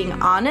being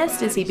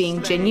honest? Is he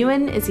being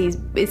genuine? Is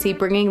he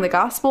bringing the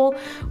gospel?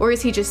 Or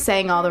is he just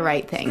saying all the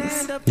right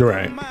things?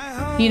 Right.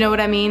 You know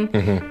what I mean?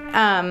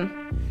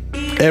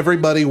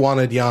 Everybody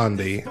wanted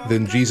Yandi,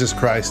 then Jesus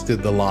Christ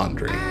did the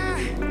laundry.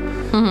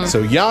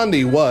 So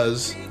Yandi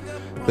was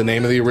the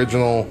name of the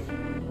original,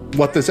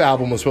 what this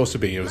album was supposed to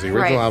be. It was the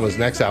original album, his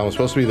next album was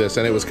supposed to be this,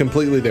 and it was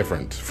completely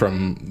different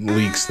from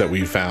leaks that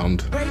we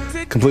found.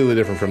 Completely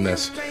different from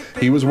this.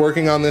 He was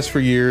working on this for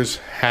years,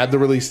 had the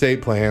release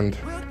date planned,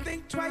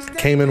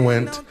 came and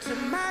went,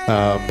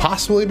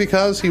 possibly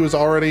because he was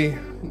already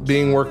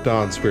being worked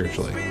on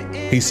spiritually.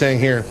 He's saying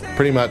here,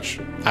 pretty much,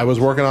 I was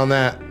working on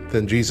that,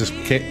 then Jesus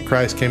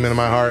Christ came into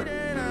my heart,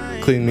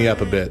 cleaned me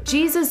up a bit.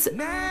 Jesus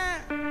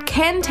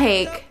can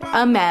take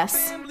a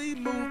mess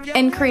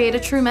and create a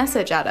true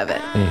message out of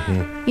it.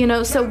 You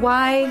know, so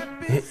why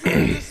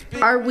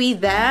are we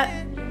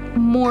that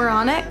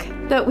moronic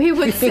that we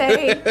would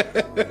say,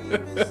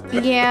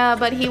 yeah,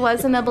 but he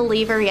wasn't a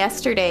believer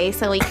yesterday,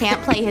 so we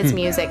can't play his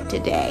music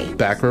today?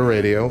 Back Row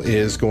Radio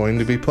is going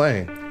to be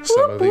playing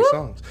some of these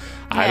songs.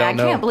 I don't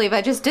know. I can't believe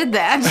I just did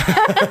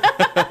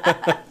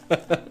that.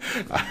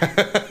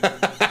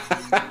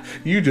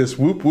 You just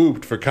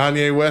whooped for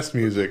Kanye West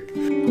music.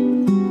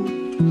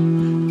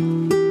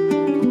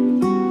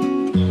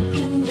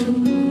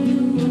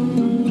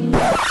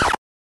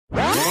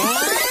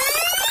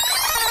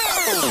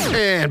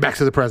 And back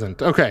to the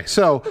present. Okay,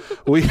 so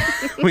we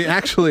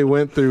actually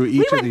went through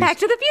each of these. We went back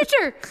to the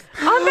future.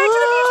 On Back to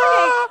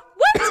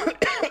the Future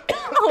Day. What?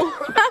 Oh.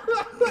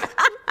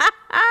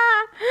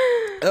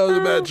 That was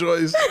a bad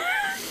choice.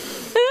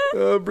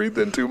 Breathed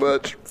in too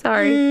much.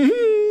 Sorry.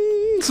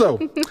 So,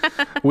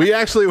 we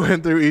actually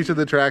went through each of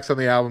the tracks on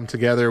the album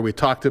together. We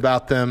talked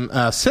about them.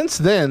 Since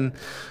then,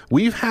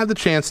 we've had the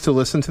chance to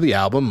listen to the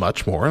album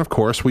much more. And, of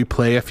course, we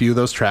play a few of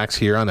those tracks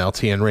here on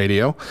LTN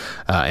Radio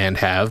and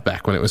have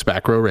back when it was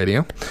Back Row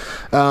Radio.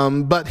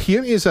 But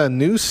here is a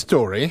news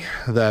story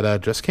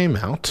that just came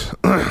out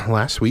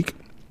last week.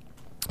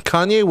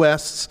 Kanye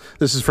West's,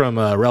 this is from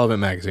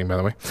Relevant Magazine, by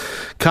the way.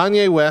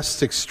 Kanye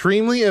West's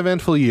extremely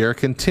eventful year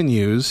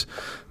continues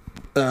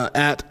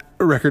at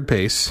a record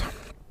pace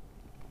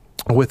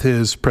with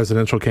his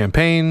presidential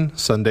campaign,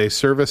 Sunday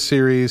service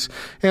series,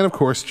 and of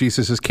course,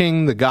 Jesus is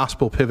King, the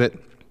gospel pivot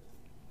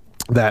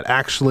that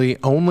actually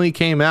only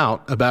came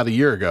out about a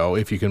year ago,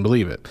 if you can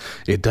believe it.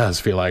 It does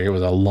feel like it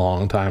was a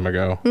long time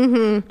ago,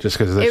 just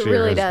because this year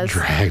really has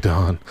dragged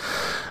on.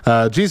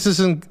 Jesus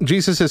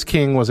is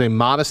King was a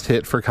modest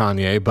hit for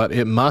Kanye, but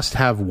it must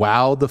have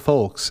wowed the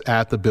folks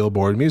at the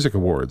Billboard Music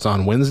Awards.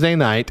 On Wednesday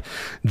night,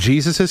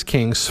 Jesus is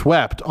King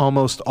swept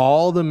almost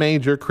all the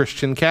major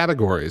Christian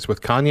categories,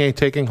 with Kanye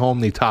taking home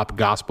the top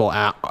gospel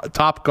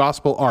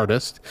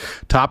artist,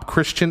 top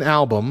Christian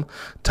album,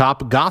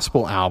 top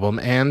gospel album,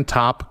 and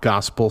top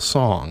gospel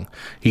song.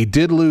 He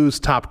did lose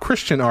top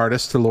Christian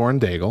artist to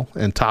Lauren Daigle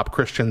and top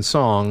Christian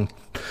song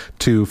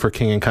to For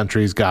King and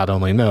Country's God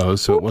Only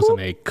Knows, so it wasn't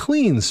a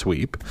clean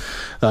sweep.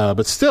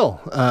 But still,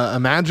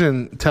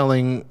 imagine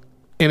telling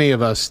any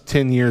of us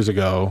 10 years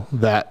ago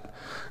that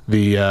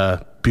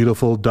the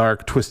beautiful,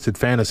 dark, twisted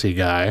fantasy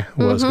guy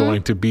was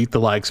going to beat the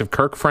likes of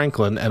Kirk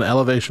Franklin and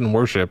Elevation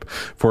Worship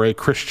for a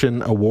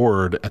Christian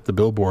award at the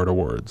Billboard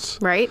Awards.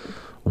 Right.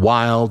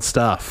 Wild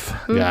stuff,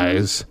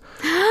 guys.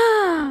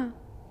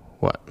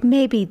 What?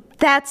 Maybe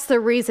that's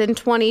the reason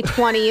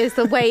 2020 is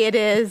the way it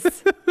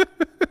is.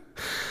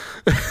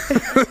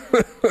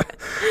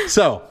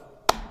 So,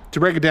 to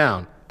break it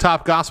down,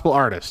 top gospel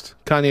artist,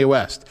 Kanye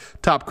West.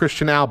 Top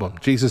Christian album,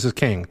 Jesus is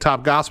King.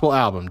 Top gospel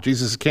album,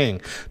 Jesus is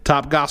King.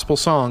 Top gospel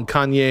song,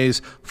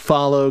 Kanye's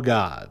Follow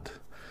God.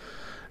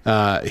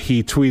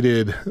 He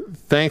tweeted,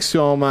 "Thanks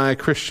to all my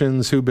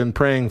Christians who've been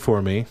praying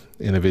for me,"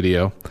 in a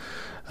video,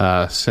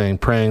 saying,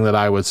 praying that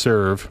I would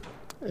serve.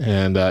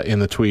 And in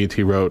the tweet,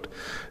 he wrote,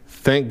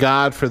 "Thank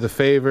God for the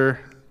favor,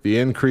 the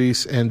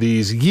increase, and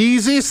these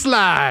Yeezy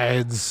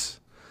slides.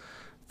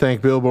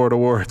 Thank Billboard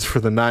Awards for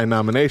the 9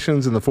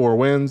 nominations and the 4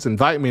 wins.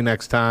 Invite me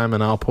next time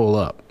and I'll pull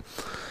up."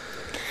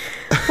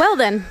 Well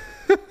then.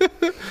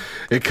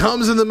 It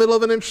comes in the middle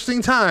of an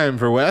interesting time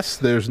for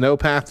West. There's no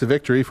path to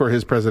victory for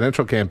his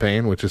presidential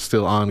campaign, which is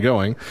still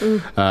ongoing,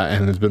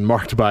 and has been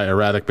marked by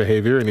erratic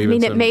behavior. And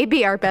even it may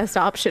be our best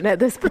option at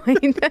this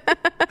point.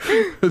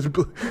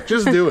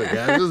 Just do it,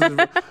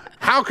 guys.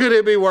 How could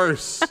it be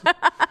worse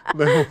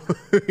than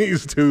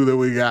these two that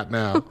we got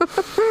now?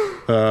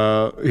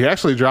 He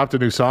actually dropped a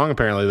new song,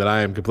 apparently, that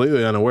I am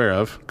completely unaware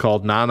of,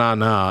 called "Na Na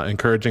Na,"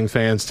 encouraging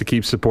fans to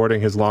keep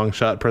supporting his long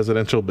shot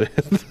presidential bid.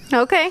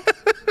 Okay.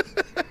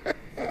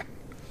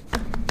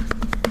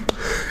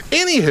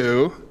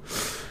 Anywho,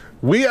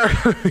 we are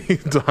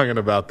talking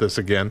about this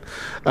again.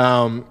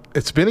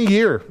 It's been a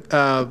year.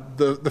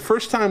 The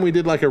first time we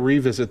did like a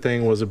revisit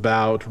thing was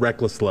about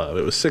Reckless Love.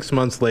 It was 6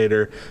 months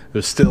later. It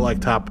was still like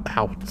top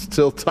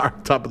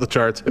of the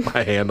charts. Hit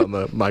my hand on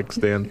the mic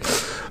stand.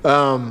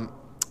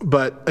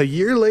 But a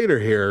year later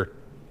here,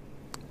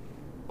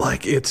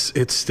 like it's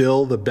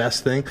still the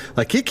best thing.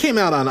 Like it came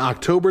out on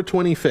October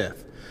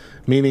 25th.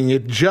 meaning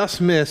it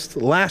just missed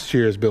last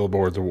year's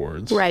Billboard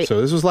Awards. Right.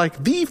 So this was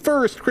like the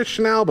first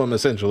Christian album,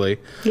 essentially,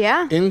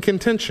 in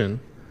contention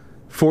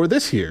for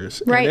this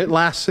year's. Right. And it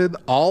lasted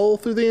all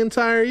through the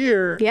entire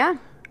year. Yeah.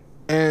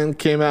 And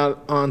came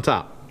out on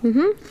top.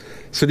 Mm-hmm.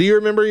 So do you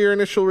remember your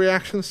initial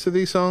reactions to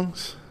these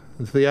songs,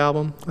 to the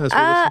album, as we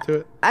listened to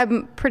it?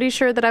 I'm pretty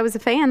sure that I was a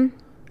fan.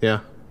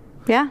 Yeah.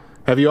 Yeah.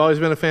 Have you always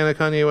been a fan of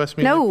Kanye West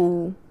music?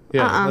 No.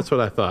 Yeah, that's what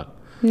I thought.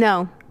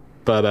 No.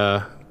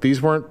 But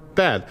these weren't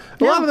bad.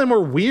 A lot of them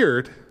were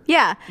weird.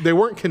 Yeah. They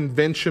weren't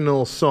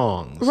conventional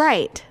songs.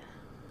 Right.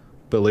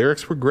 The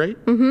lyrics were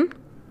great. Mm-hmm.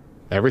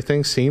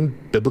 Everything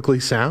seemed biblically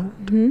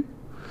sound.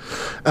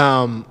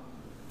 Mm-hmm.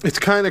 It's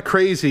kind of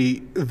crazy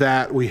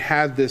that we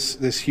had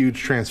this huge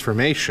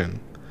transformation.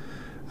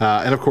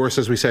 And of course,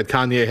 as we said,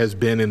 Kanye has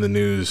been in the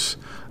news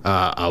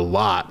a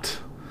lot.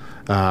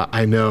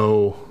 I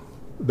know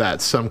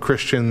that some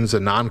Christians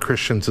and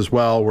non-Christians as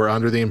well were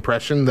under the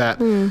impression that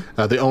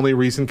the only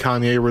reason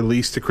Kanye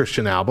released a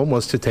Christian album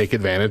was to take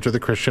advantage of the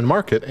Christian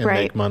market and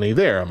make money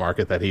there, a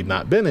market that he'd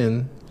not been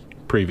in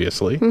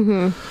previously.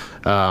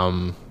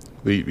 Mm-hmm.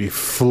 We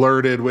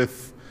flirted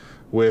with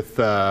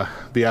the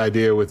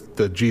idea with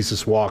the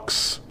Jesus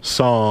Walks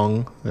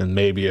song and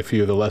maybe a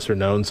few of the lesser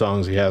known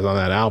songs he has on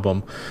that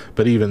album.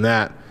 But even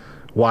that,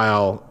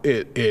 while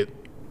it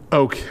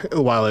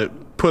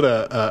put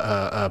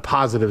a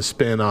positive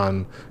spin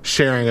on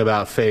sharing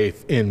about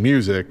faith in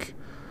music,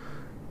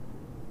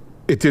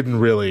 it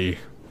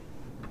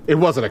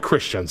wasn't a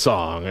Christian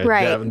song.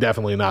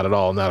 Definitely not at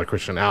all, not a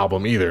Christian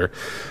album either.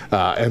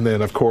 And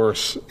then, of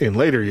course, in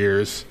later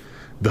years,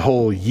 the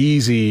whole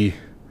Yeezy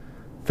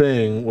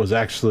thing was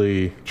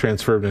actually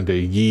transferred into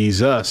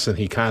Yeezus, and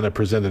he kind of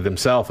presented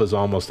himself as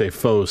almost a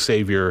faux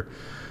savior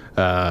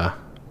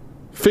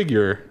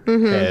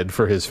figurehead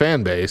for his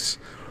fan base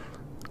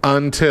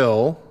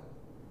until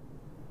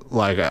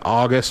like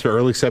August or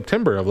early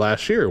September of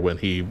last year, when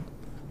he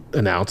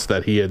announced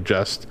that he had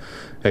just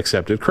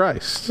accepted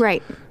Christ.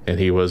 Right. And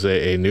he was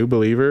a new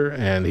believer,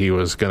 and he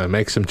was going to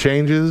make some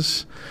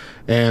changes.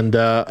 And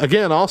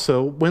again,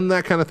 also, when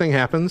that kind of thing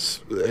happens,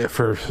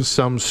 for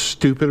some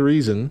stupid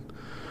reason,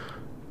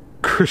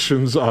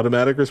 Christians'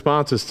 automatic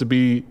response is to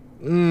be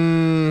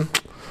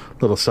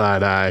little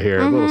side eye here,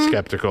 a little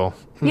skeptical.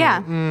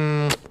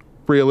 Yeah.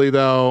 Really,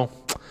 though?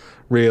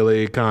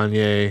 Really,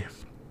 Kanye?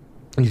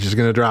 You're just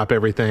going to drop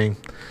everything?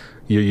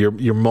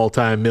 Your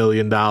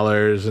multi-million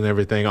dollars and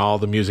everything, all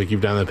the music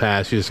you've done in the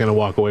past, you're just going to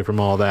walk away from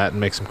all that and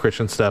make some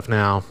Christian stuff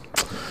now?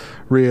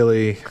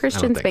 Really?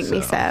 Christians make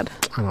me sad.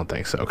 I don't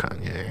think so,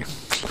 Kanye.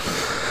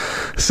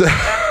 So,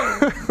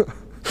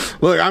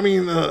 look, I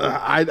mean,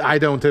 I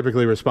don't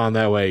typically respond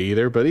that way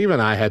either, but even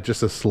I had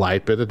just a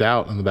slight bit of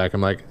doubt in the back.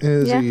 I'm like,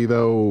 is he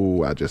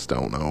though? I just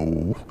don't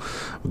know.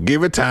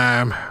 Give it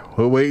time.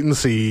 We'll wait and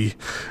see.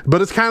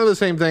 But it's kind of the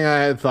same thing I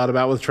had thought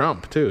about with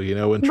Trump, too. You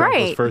know, when Trump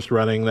was first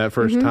running that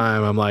first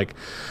time, I'm like,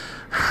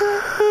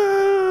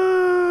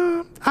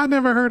 I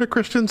never heard a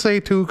Christian say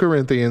 2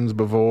 Corinthians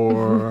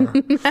before.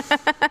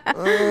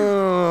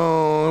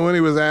 When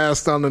he was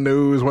asked on the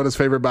news what his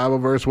favorite Bible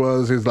verse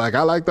was, he's like,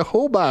 I like the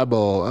whole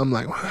Bible. I'm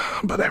like,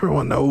 but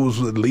everyone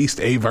knows at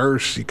least a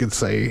verse. You could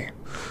say,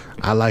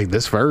 I like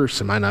this verse.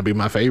 It might not be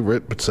my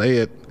favorite, but say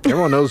it.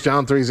 Everyone knows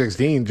John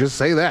 3:16. Just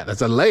say that.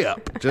 That's a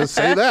layup. Just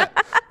say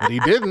that. And he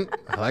didn't.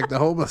 I like the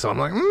whole Bible. So I'm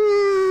like,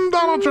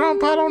 Donald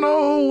Trump, I don't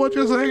know what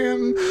you're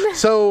saying.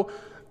 So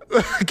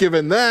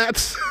given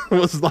that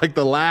was like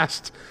the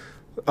last,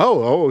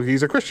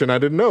 he's a Christian, I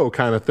didn't know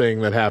kind of thing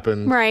that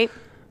happened. Right.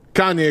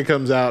 Kanye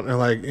comes out and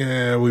like,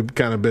 we've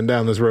kind of been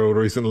down this road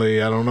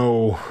recently. I don't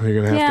know.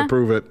 You're going to have to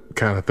prove it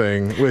kind of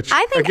thing, which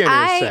I think again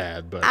is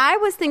sad. But I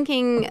was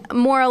thinking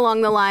more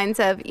along the lines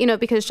of,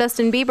 because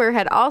Justin Bieber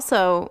had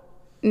also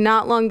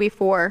not long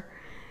before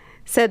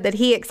said that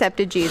he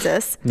accepted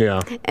Jesus.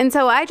 Yeah. And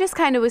so I just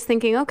kind of was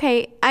thinking,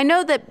 okay, I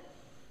know that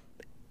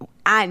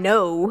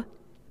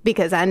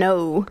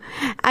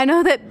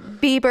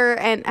Bieber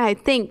and I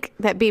think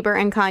that Bieber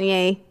and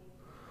Kanye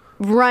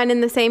run in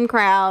the same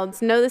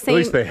crowds, know the same. At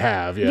least they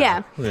have,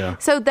 yeah.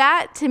 So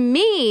that, to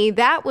me,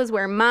 that was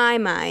where my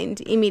mind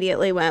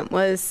immediately went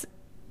was,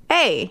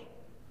 hey,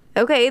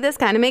 okay, this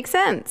kind of makes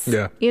sense.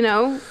 Yeah.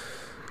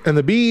 And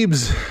the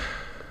Biebs,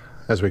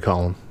 as we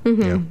call them.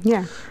 Mm-hmm.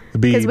 Yeah. The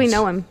Biebs. Because we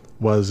know him.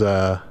 Was,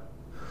 yeah,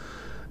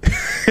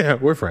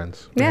 we're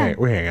friends. Yeah.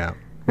 We hang out.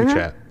 We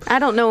chat. I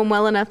don't know him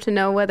well enough to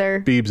know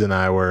whether Biebs and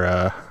I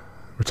were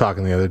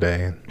talking the other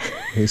day, and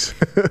he's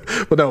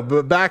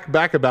but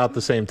back about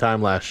the same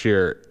time last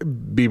year,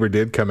 Bieber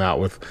did come out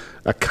with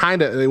a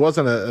kind of, it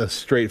wasn't a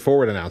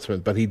straightforward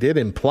announcement, but he did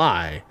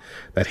imply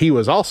that he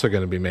was also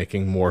going to be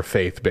making more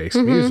faith-based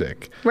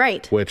music,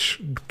 right?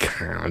 Which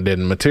kind of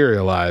didn't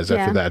materialize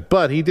after that,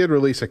 but he did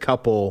release a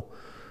couple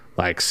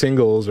like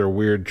singles or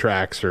weird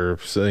tracks or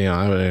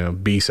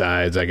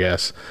B-sides, I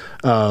guess,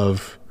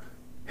 of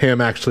him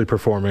actually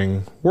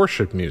performing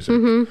worship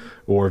music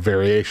or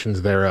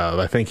variations thereof.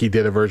 I think he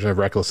did a version of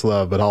Reckless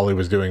Love, but all he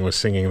was doing was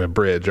singing the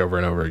bridge over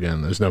and over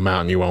again. There's no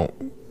mountain you won't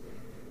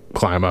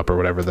climb up or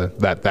whatever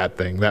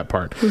that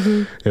part.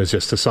 It was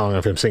just a song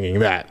of him singing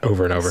that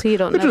over and over. So you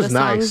don't which know was the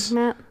song, nice.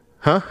 Matt?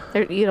 Huh?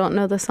 You don't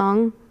know the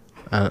song?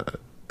 I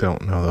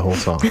don't know the whole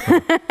song.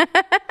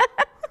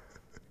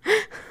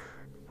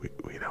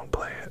 we don't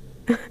play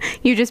it.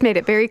 You just made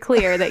it very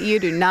clear that you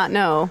do not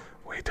know.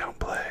 We don't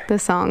play the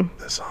song.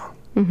 The song.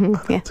 Mm-hmm. On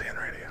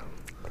LTN Radio.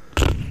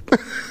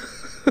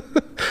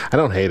 I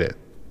don't hate it.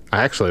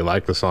 I actually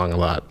like the song a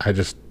lot. I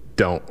just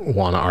don't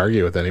want to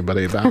argue with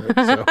anybody about it.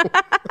 So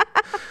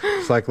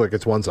it's like, look,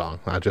 it's one song.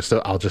 I'll just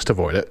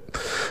avoid it.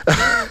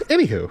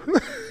 Anywho,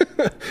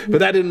 but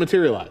that didn't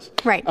materialize.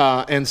 Right.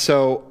 And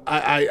so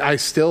I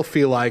still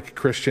feel like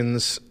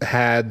Christians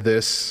had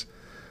this,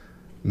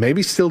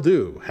 maybe still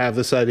do have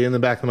this idea in the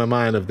back of my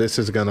mind of this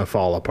is going to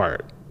fall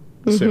apart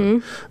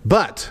soon.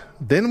 But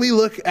then we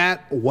look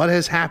at what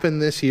has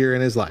happened this year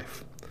in his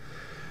life.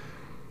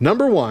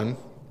 Number one,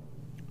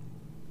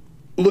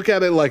 look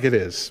at it like it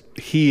is.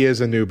 He is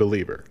a new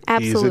believer.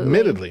 Absolutely. He's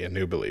admittedly a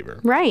new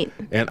believer. Right.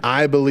 And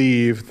I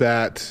believe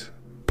that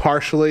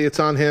partially it's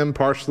on him,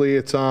 partially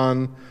it's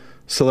on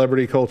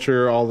celebrity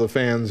culture, all the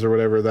fans or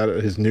whatever, that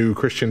his new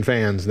Christian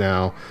fans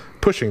now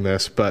pushing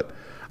this. But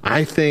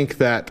I think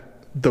that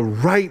the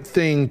right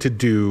thing to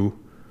do,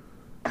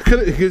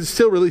 he could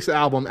still release the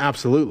album,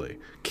 absolutely.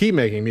 Keep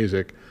making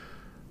music.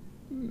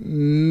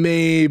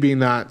 Maybe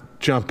not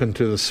jump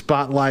into the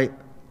spotlight,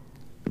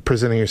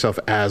 presenting yourself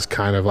as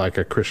kind of like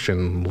a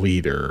Christian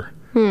leader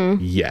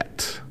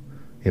yet.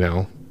 You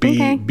know,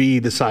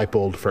 be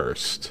discipled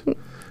first.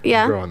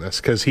 Yeah. Grow on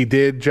this, because he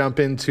did jump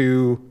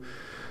into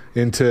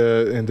you know,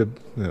 I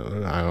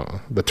don't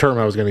know, the term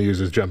I was going to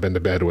use is jump into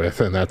bed with,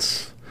 and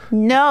that's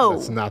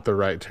not the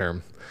right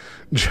term.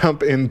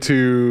 Jump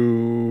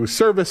into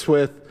service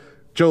with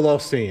Joel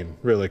Osteen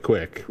really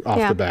quick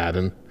off the bat,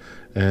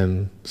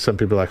 and some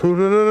people are like, oh,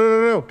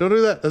 no, don't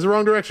do that. That's the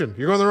wrong direction.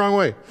 You're going the wrong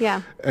way.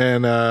 Yeah.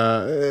 And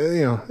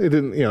you know, it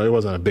didn't. You know, it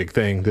wasn't a big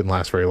thing. Didn't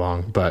last very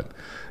long. But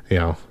you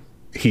know,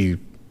 he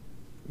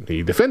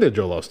defended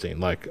Joel Osteen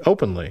like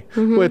openly,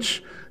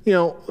 which, you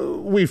know,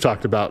 we've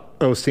talked about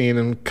Osteen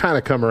and kind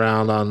of come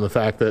around on the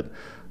fact that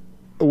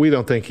we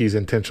don't think he's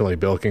intentionally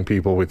bilking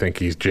people. We think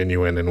he's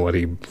genuine in what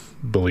he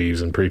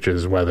believes and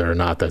preaches, whether or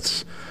not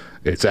it's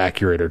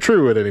accurate or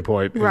true at any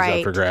point is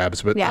up for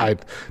grabs. But I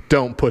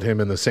don't put him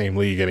in the same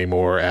league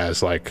anymore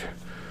as like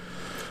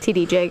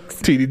TD Jakes.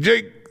 TD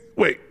Jake.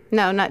 Wait.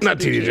 No, not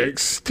TD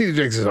Jakes. TD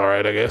Jakes is all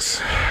right, I guess.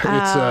 Who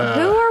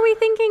are we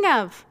thinking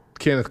of?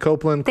 Kenneth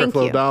Copeland,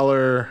 Creflo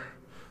Dollar,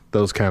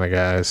 those kind of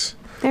guys.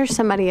 There's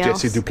somebody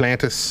else. Jesse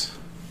Duplantis.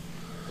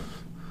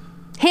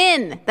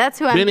 Hinn. That's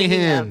who I'm Benny thinking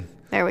Hinn. of.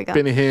 There we go.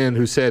 Benny Hinn,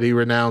 who said he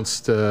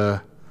renounced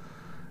the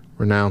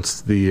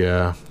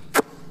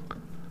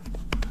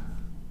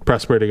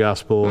prosperity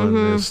gospel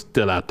and is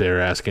still out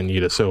there asking you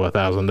to sow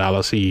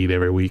 $1,000 seed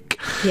every week.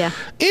 Yeah.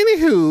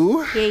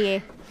 Anywho. Yeah.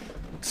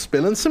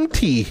 Spilling some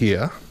tea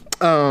here.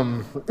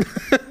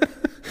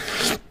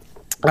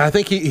 I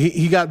think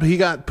he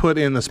got put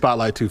in the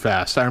spotlight too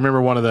fast. I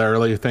remember one of the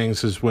earlier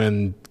things is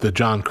when the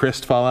John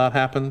Crist fallout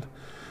happened.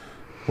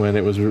 When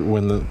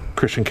the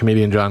Christian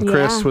comedian John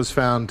Crist was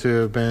found to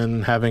have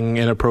been having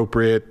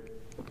inappropriate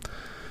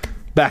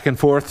back and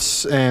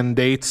forths and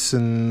dates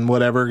and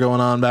whatever going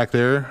on back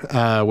there,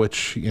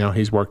 which, you know,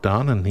 he's worked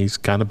on, and he's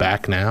kind of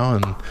back now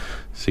and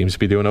seems to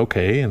be doing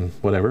okay and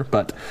whatever.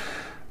 But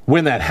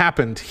when that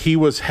happened, he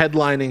was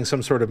headlining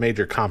some sort of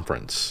major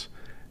conference,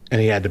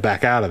 and he had to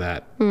back out of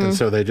that. And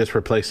so they just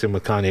replaced him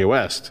with Kanye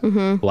West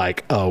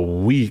like a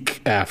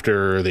week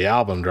after the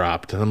album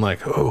dropped. And I'm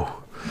like,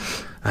 oh,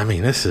 I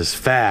mean, this is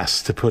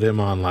fast to put him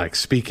on like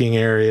speaking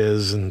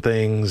areas and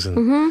things.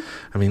 And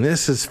I mean,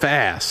 this is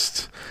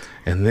fast.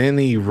 And then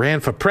he ran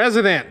for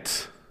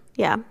president.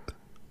 Yeah.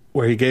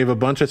 Where he gave a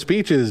bunch of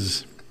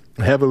speeches,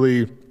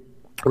 heavily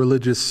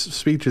religious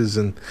speeches.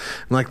 And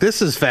I'm like,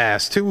 this is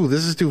fast too.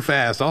 This is too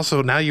fast.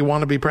 Also, now you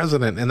want to be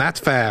president, and that's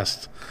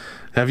fast.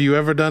 Have you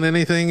ever done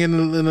anything in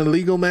a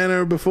legal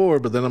manner before?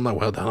 But then I'm like,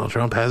 well, Donald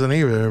Trump hasn't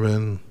either,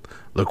 and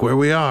look where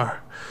we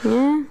are.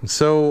 Yeah.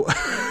 So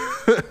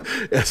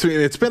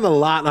it's been a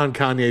lot on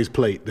Kanye's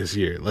plate this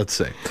year, let's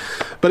say.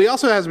 But he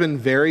also has been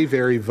very,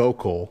 very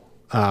vocal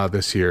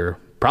this year,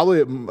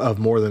 probably of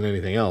more than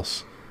anything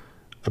else,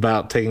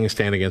 about taking a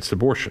stand against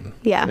abortion.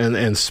 Yeah.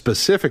 And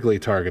specifically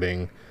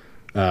targeting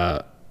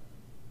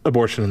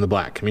abortion in the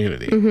black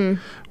community,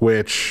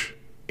 which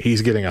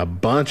he's getting a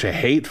bunch of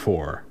hate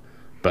for,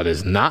 but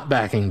is not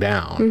backing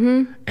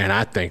down. And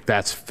I think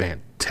that's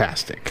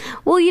fantastic.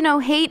 Well, you know,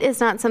 hate is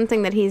not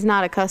something that he's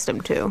not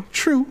accustomed to.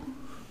 True.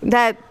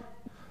 That,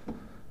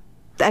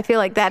 I feel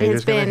like that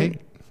Haters has been,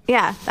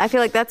 I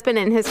feel like that's been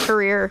in his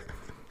career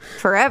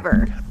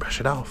forever. Brush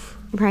it off.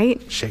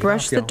 Right? Shake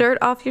Brush it off, the y'all. dirt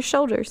off your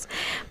shoulders.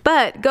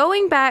 But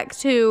going back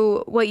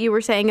to what you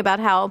were saying about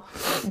how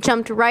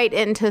jumped right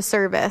into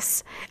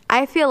service,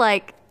 I feel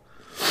like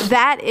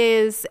that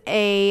is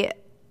a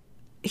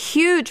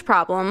huge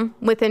problem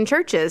within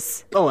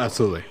churches. Oh,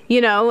 absolutely. You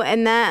know,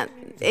 and that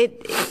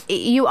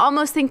you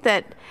almost think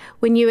that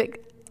when you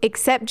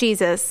accept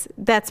Jesus,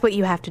 that's what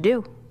you have to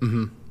do.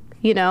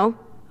 You know,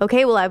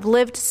 okay, well, I've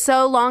lived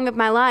so long of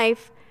my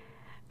life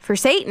for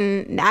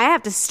Satan. I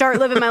have to start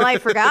living my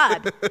life for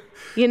God.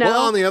 You know?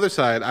 Well, on the other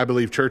side, I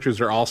believe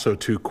churches are also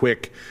too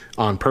quick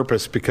on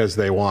purpose because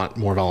they want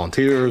more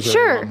volunteers, or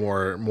Sure. they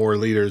want more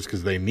leaders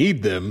because they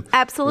need them.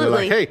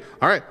 Absolutely. They're like, hey,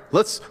 all right,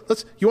 let's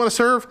you want to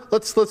serve?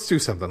 Let's do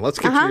something. Let's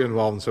get you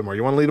involved in some more.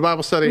 You want to lead a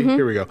Bible study?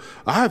 Here we go.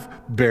 I've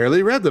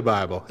barely read the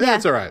Bible. Yeah,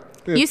 it's all right.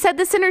 You said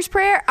the sinner's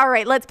prayer? All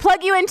right, let's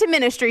plug you into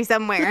ministry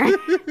somewhere.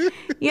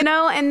 You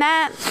know, and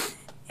that,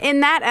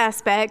 in that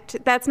aspect,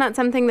 that's not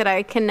something that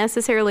I can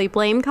necessarily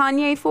blame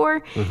Kanye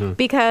for,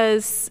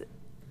 because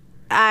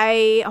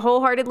I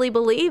wholeheartedly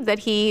believe that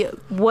he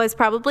was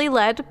probably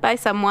led by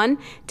someone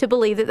to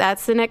believe that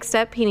that's the next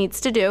step he needs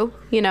to do,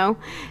 you know,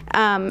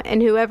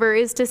 and whoever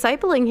is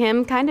discipling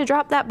him kind of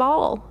dropped that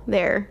ball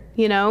there,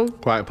 you know.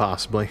 Quite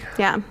possibly.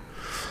 Yeah.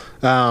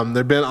 There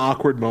have been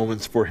awkward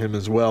moments for him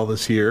as well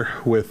this year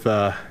with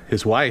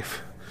his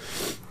wife,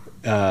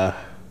 because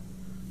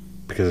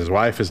his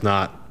wife is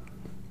not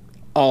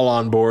all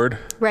on board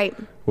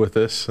with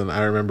this. And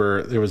I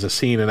remember there was a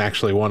scene in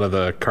actually one of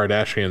the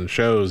Kardashian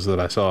shows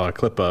that I saw a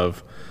clip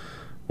of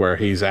where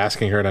he's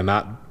asking her to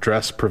not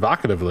dress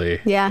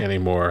provocatively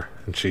anymore.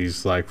 And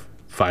she's like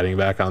fighting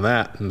back on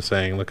that and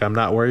saying, look, I'm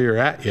not where you're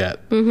at yet.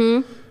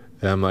 And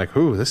I'm like,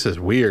 ooh, this is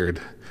weird.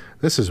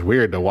 This is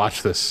weird to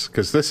watch this,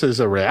 because this is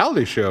a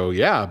reality show,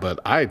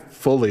 but I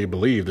fully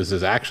believe this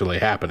is actually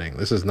happening.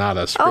 This is not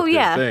a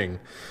scripted thing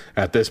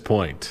at this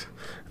point.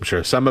 I'm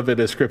sure some of it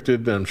is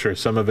scripted. I'm sure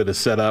some of it is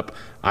set up.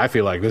 I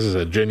feel like this is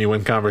a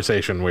genuine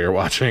conversation we are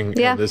watching,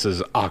 and this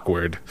is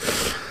awkward.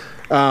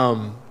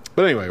 But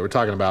anyway, we're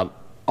talking about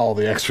all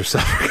the extra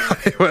stuff for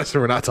Kanye West,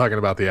 and we're not talking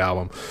about the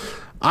album.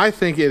 I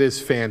think it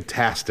is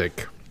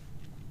fantastic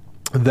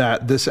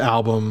that this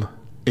album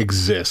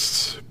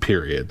exists,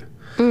 period.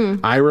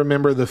 I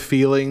remember the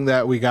feeling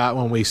that we got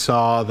when we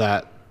saw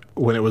that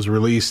when it was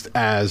released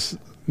as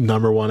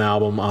 #1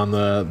 album on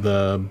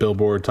the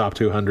Billboard Top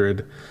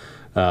 200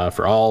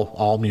 for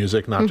all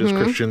music, not just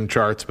Christian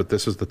charts, but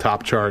this was the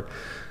top chart.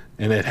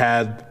 And it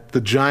had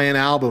the giant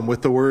album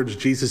with the words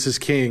Jesus is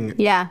King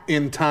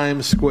in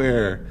Times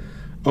Square,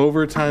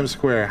 over Times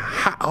Square.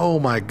 Oh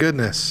my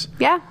goodness.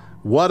 Yeah.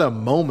 What a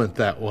moment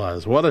that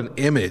was. What an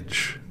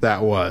image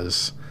that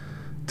was.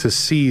 To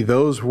see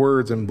those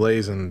words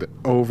emblazoned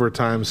over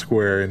Times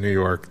Square in New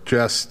York,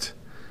 just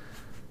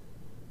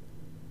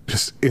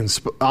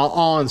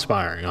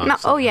awe-inspiring,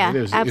 honestly.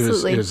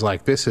 Absolutely. It was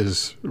like, this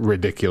is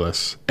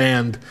ridiculous.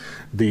 And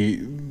the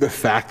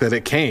fact that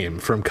it came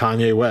from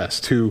Kanye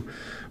West, who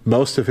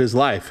most of his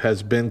life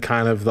has been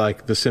kind of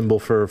like the symbol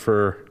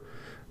for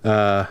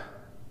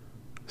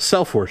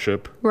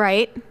self-worship.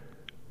 Right.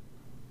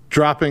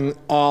 Dropping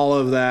all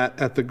of that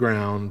at the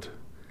ground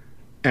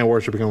and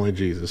worshiping only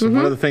Jesus. And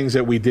one of the things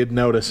that we did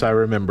notice, I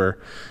remember,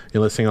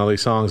 in listening to all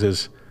these songs,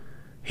 is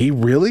he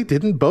really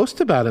didn't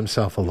boast about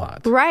himself a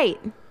lot. Right.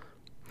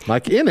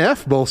 Like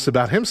NF boasts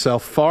about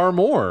himself far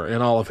more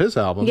in all of his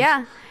albums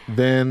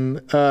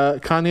than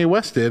Kanye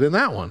West did in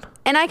that one.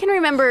 And I can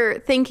remember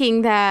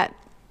thinking that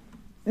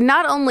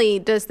not only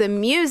does the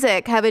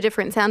music have a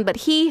different sound, but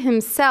he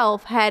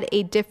himself had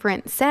a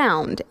different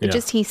sound.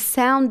 He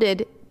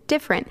sounded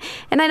different.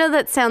 And I know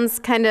that sounds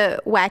kind of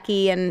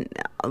wacky and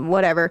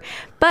whatever,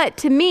 but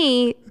to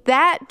me,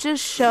 that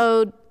just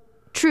showed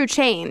true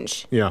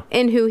change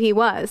in who he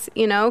was,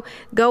 you know,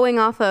 going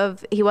off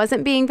of, he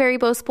wasn't being very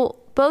boastful,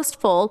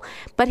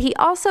 but he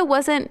also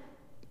wasn't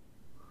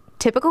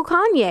typical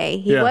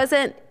Kanye. He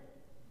wasn't,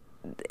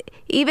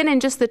 even in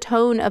just the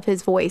tone of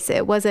his voice,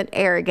 it wasn't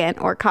arrogant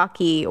or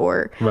cocky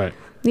or,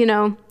 you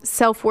know,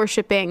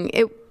 self-worshiping.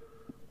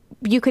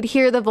 You could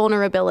hear the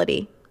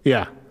vulnerability.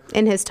 Yeah.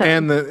 In his tone.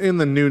 And in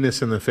the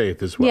newness in the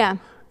faith as well. Yeah.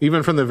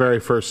 Even from the very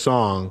first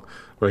song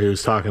where he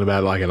was talking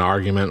about like an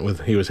argument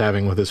he was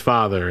having with his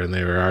father, and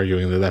they were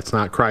arguing that that's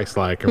not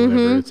Christ-like or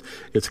whatever.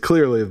 It's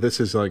clearly this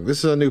is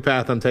a new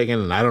path I'm taking,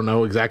 and I don't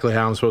know exactly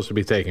how I'm supposed to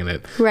be taking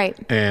it. Right.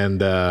 And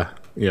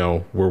you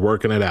know, we're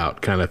working it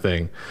out kind of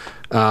thing.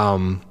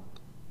 Then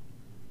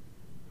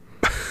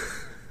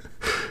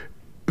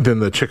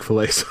the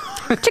Chick-fil-A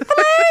song.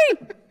 Chick-fil-A!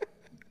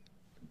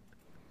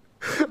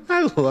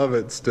 I love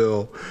it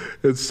still.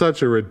 It's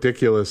such a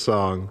ridiculous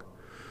song.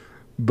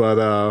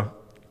 But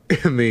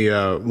in the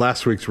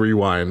last week's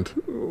Rewind,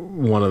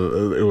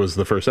 it was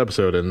the first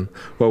episode, and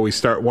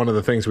one of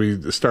the things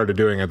we started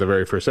doing at the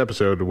very first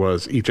episode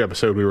was each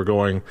episode we were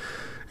going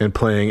and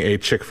playing a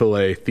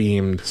Chick-fil-A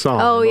themed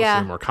song. Oh, most of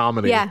them were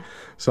comedy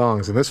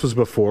songs, and this was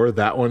before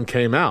that one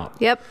came out.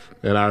 Yep.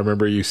 And I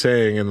remember you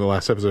saying in the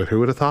last episode, who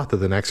would have thought that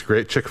the next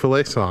great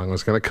Chick-fil-A song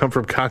was going to come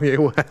from Kanye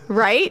West?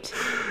 Right.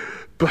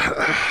 But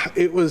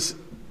it was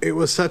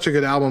such a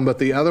good album. But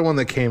the other one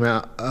that came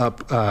up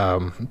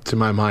to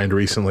my mind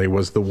recently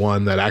was the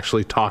one that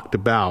actually talked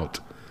about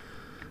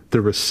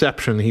the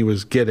reception he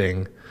was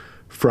getting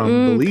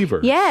from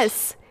believers.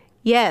 Yes.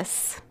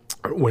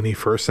 When he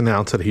first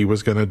announced that he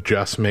was going to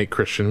just make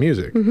Christian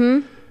music.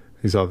 He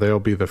thought, they'll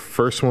be the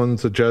first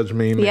ones to judge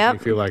me, make me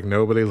feel like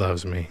nobody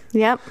loves me.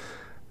 Yep.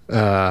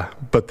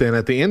 But then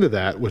at the end of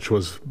that, which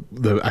was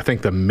I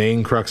think the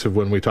main crux of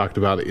when we talked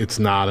about it's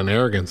not an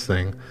arrogance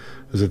thing,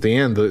 is at the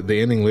end,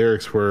 the ending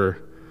lyrics were,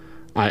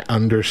 I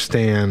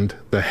understand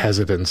the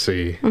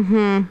hesitancy,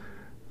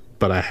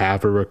 but I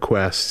have a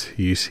request.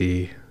 You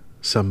see,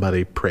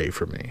 somebody pray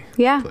for me.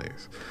 Yeah.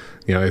 Please.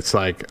 You know, it's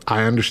like,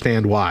 I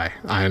understand why.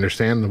 I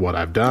understand what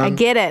I've done. I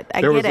get it.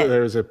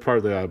 There was a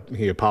part that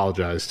he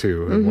apologized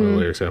too. And one of the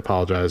lyrics, I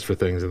apologized for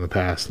things in the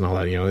past and all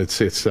that. You know,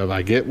 it's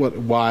I get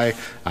why.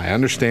 I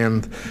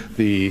understand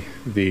the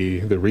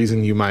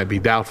reason you might be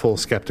doubtful,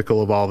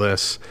 skeptical of all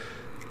this.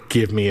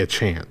 Give me a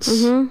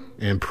chance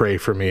and pray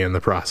for me in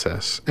the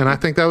process. And I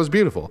think that was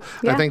beautiful.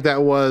 Yeah. I think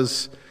that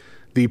was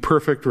the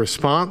perfect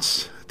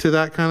response to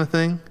that kind of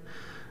thing.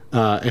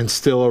 And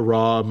still a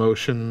raw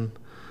emotion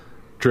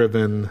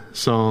driven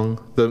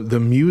song. The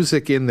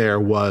music in there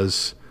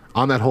was,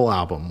 on that whole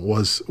album,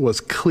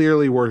 was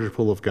clearly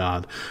worshipful of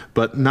God,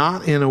 but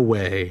not in a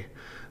way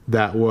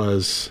that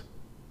was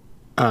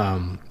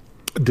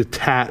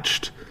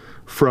detached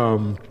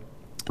from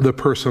the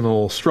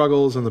personal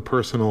struggles and the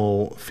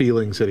personal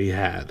feelings that he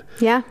had.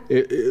 Yeah.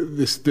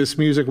 This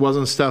music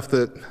wasn't stuff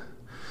that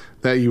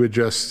you would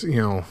just,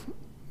 you know,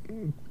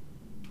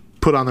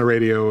 put on the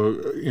radio,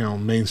 you know,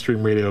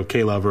 mainstream radio,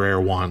 K-Love or Air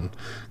One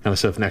kind of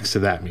stuff next to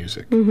that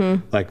music.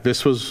 Like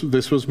this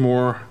was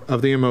more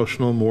of the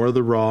emotional, more of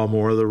the raw,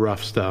 more of the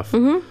rough stuff,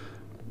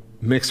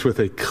 mixed with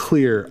a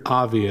clear,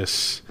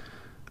 obvious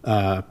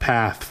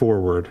path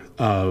forward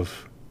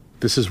of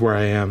this is where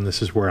I am,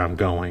 this is where I'm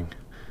going,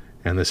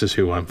 and this is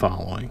who I'm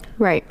following.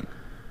 Right.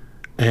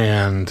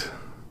 And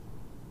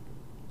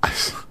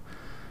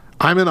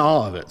I'm in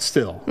awe of it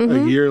still,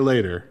 a year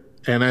later.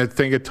 And I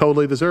think it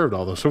totally deserved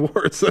all those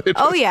awards.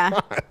 Oh, yeah.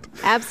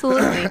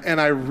 Absolutely. And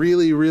I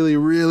really, really,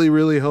 really,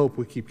 really hope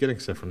we keep getting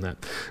stuff from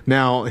that.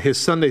 Now, his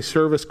Sunday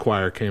service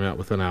choir came out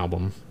with an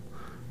album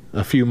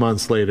a few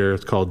months later.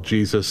 It's called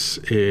Jesus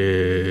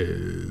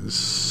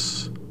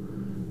Is...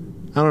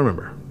 I don't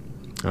remember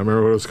what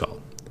it was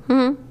called.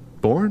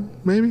 Born,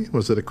 maybe?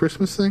 Was it a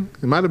Christmas thing?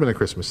 It might have been a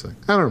Christmas thing.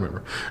 I don't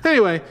remember.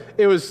 Anyway,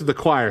 it was the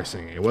choir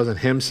singing. It wasn't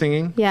him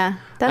singing. Yeah,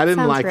 that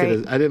sounds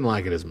right. I didn't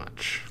like it as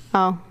much.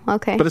 Oh,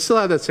 okay. But it still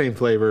had that same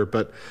flavor.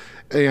 But,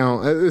 you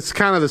know, it's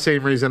kind of the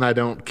same reason I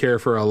don't care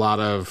for a lot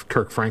of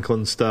Kirk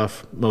Franklin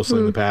stuff, mostly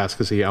in the past,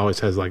 because he always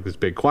has like this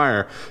big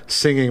choir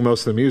singing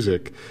most of the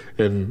music.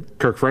 And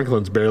Kirk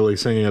Franklin's barely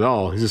singing at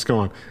all. He's just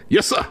going,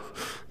 yes, sir.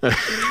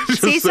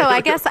 See, so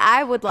I guess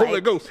I would like...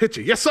 Holy Ghost, hit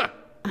you. Yes, sir.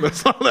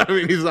 That's all that. I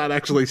mean, he's not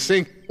actually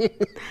singing.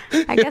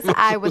 I guess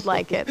I would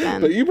like it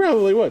then. But you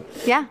probably would.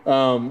 Yeah.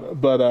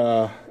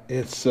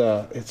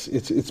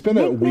 It's been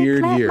a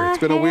weird year. It's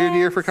been a weird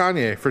year for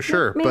Kanye, for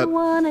sure. Make me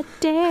wanna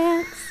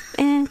dance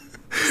and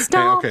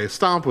stomp. Okay,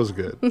 Stomp was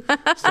good.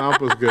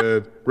 Stomp was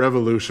good.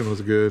 Revolution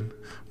was good.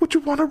 Would you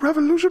want a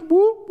revolution?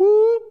 Whoop,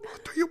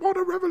 whoop. Do you want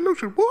a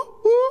revolution? Whoop,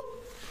 whoop.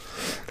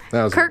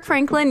 Kirk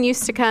Franklin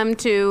used to come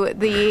to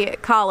the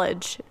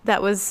college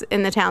that was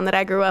in the town that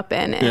I grew up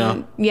in.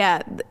 And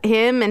yeah,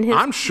 him and his...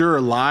 I'm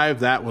sure live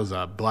that was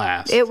a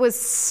blast. It was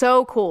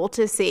so cool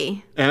to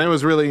see. And it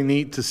was really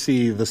neat to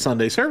see the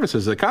Sunday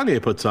services that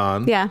Kanye puts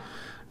on. Yeah.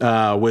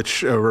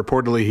 Which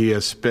reportedly he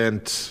has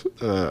spent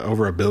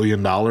over $1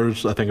 billion. I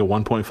think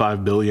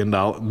 $1.5 billion,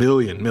 not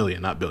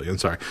billion,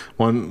 sorry.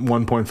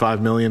 $1.5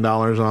 million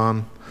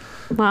on.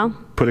 Wow.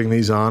 Putting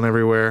these on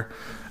everywhere.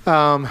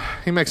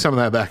 He makes some of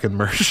that back in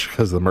merch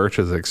because the merch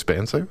is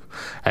expensive.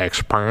 Yeah,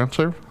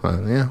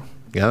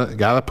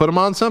 gotta put them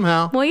on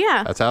somehow. Well,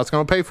 yeah, that's how it's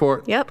going to pay for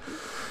it. Yep.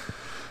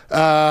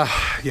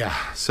 Yeah.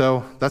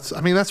 So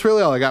that's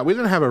really all I got. We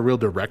didn't have a real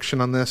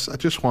direction on this. I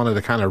just wanted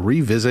to kind of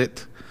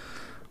revisit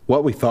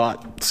what we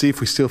thought, see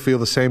if we still feel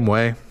the same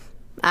way.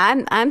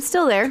 I'm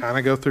still there. Kind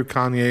of go through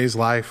Kanye's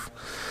life.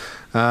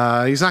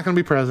 He's not going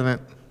to be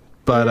president,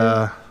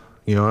 but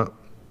you know what?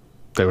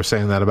 They were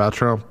saying that about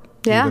Trump.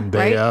 Yeah, even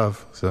day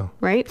of. So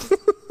right.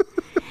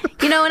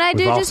 You know, and I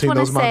do just want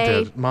to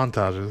say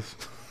montages.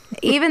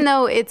 Even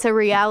though it's a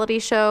reality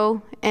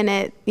show and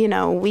it, you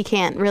know, we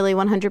can't really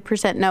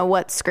 100% know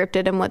what's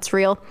scripted and what's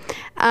real.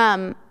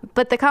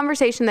 But the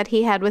conversation that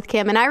he had with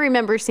Kim, and I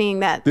remember seeing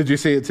that. Did you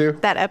see it too?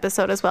 That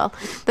episode as well.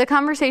 The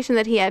conversation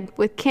that he had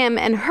with Kim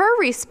and her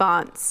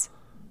response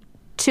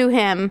to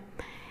him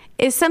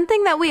is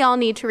something that we all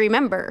need to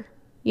remember.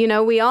 You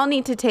know, we all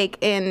need to take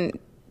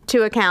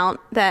into account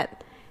that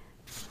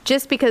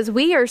just because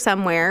we are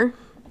somewhere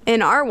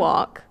in our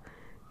walk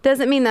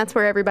doesn't mean that's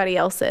where everybody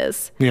else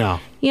is. Yeah.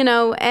 You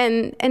know,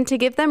 and to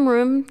give them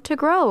room to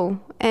grow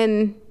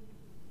and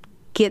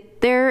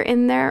get there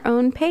in their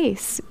own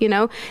pace, you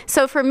know?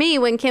 So for me,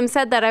 when Kim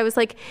said that, I was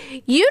like,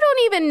 you don't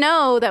even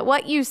know that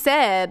what you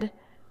said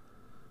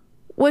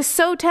was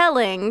so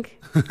telling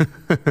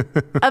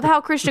of how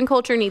Christian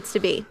culture needs to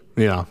be.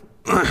 Yeah.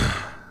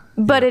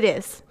 But it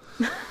is.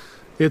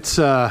 It's,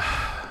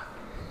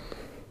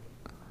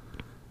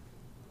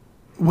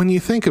 when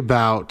you think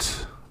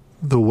about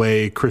the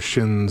way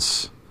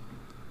Christians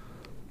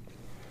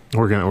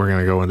we're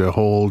gonna go into a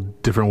whole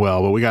different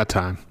well, but we got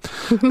time.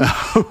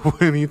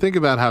 When you think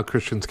about how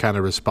Christians kind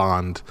of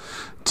respond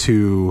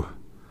to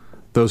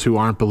those who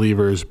aren't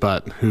believers,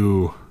 but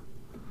who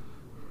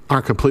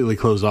aren't completely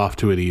closed off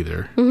to it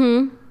either,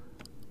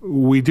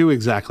 we do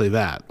exactly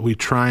that. We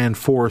try and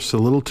force a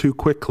little too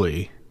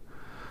quickly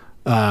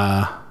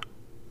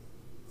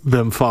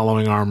them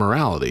following our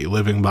morality,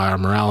 living by our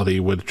morality,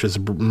 which is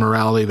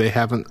morality they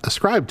haven't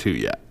ascribed to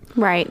yet.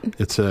 Right.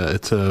 It's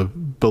a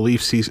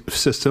belief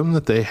system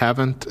that they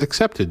haven't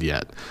accepted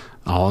yet,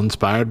 all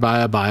inspired by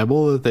a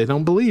Bible that they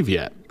don't believe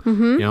yet.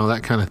 You know,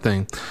 that kind of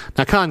thing.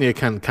 Now, Kanye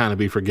can kind of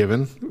be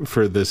forgiven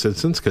for this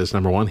instance because,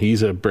 number one,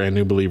 he's a brand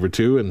new believer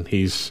too, and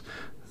he's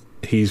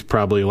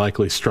probably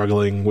likely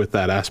struggling with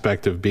that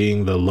aspect of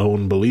being the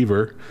lone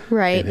believer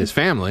in his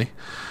family.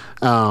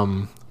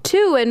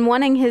 Too, and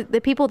wanting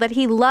the people that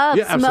he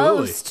loves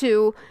most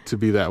to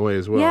be that way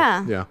as well.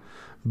 Yeah.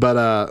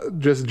 But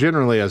just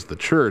generally as the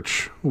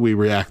church, we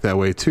react that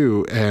way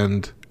too.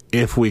 And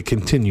if we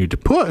continue to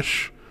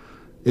push,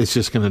 it's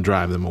just going to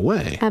drive them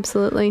away.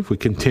 Absolutely. If we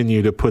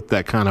continue to put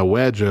that kind of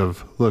wedge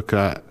of, look,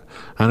 I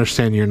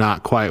understand you're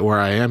not quite where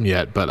I am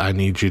yet, but I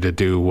need you to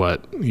do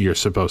what you're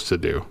supposed to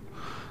do.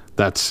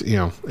 That's,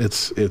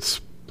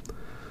 it's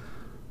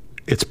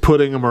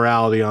putting a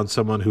morality on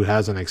someone who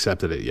hasn't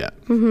accepted it yet.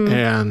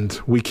 And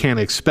we can't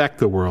expect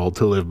the world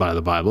to live by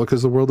the Bible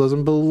because the world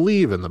doesn't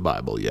believe in the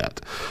Bible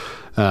yet.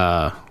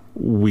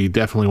 We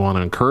definitely want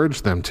to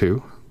encourage them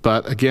to.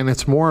 But again,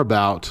 it's more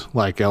about,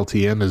 like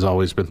LTN has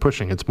always been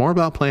pushing, it's more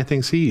about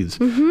planting seeds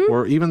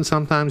or even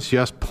sometimes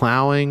just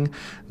plowing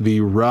the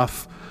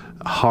rough,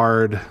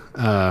 hard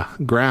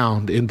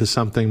ground into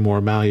something more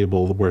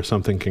malleable where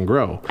something can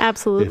grow.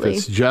 Absolutely. If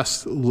it's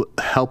just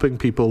helping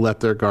people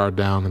let their guard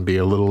down and be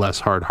a little less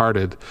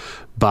hard-hearted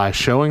by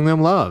showing them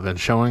love and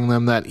showing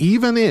them that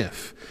even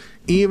if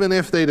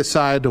they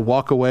decide to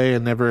walk away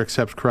and never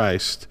accept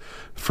Christ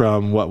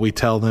from what we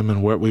tell them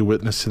and what we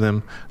witness to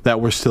them,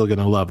 that we're still going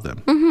to love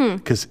them.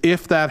 Because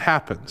if that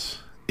happens,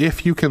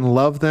 if you can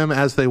love them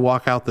as they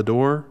walk out the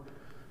door,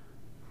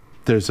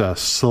 there's a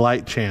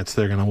slight chance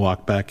they're going to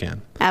walk back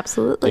in.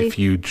 Absolutely. If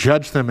you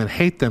judge them and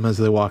hate them as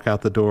they walk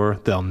out the door,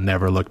 they'll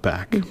never look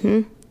back.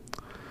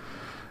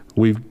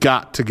 We've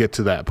got to get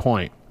to that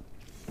point.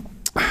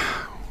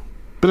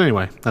 But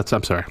anyway,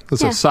 I'm sorry.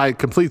 That's a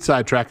complete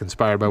sidetrack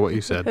inspired by what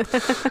you said.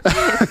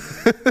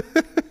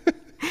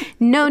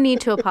 No need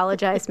to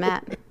apologize,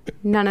 Matt.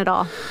 None at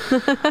all.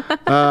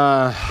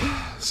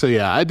 So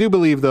yeah, I do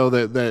believe though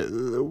that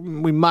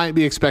we might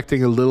be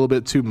expecting a little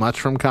bit too much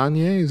from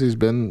Kanye. He's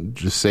been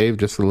just saved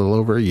just a little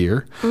over a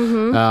year.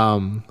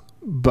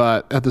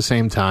 But at the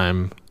same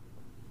time,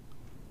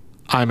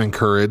 I'm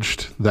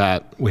encouraged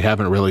that we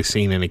haven't really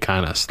seen any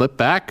kind of slip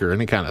back or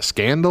any kind of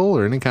scandal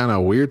or any kind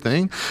of weird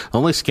thing. The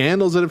only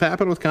scandals that have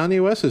happened with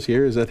Kanye West this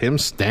year is that him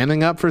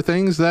standing up for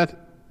things that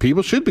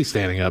people should be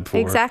standing up for.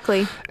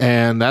 Exactly.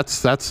 And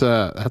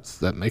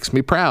that makes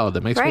me proud.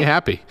 That makes me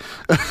happy.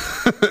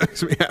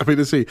 Makes me happy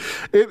to see.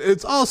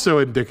 It's also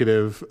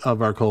indicative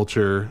of our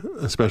culture,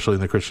 especially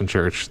in the Christian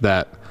church,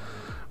 that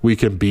we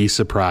can be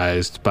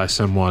surprised by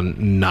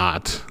someone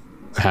not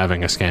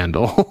having a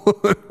scandal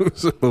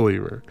who's a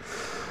believer.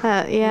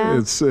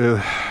 It's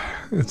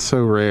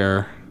so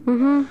rare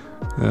and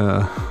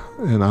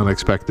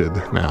unexpected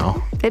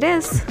now. It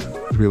is.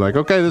 To be like,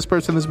 okay, this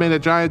person has made a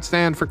giant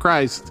stand for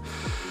Christ.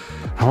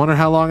 I wonder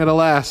how long it'll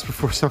last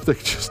before something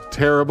just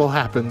terrible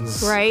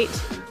happens. Right.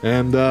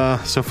 And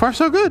so far,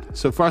 so good.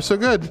 So far, so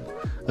good.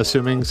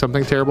 Assuming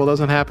something terrible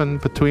doesn't happen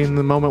between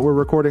the moment we're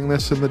recording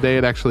this and the day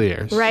it actually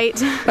airs. Right.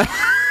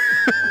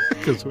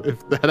 Because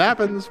if that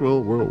happens, we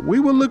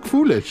will look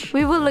foolish.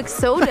 We will look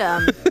so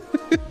dumb.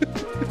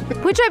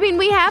 Which, I mean,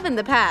 we have in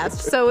the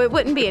past, so it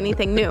wouldn't be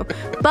anything new.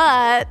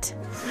 But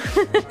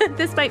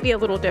this might be a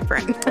little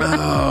different.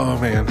 Oh,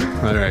 man.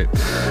 All right.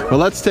 Well,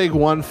 let's take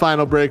one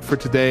final break for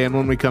today, and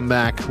when we come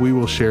back, we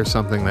will share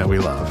something that we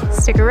love.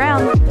 Stick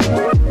around.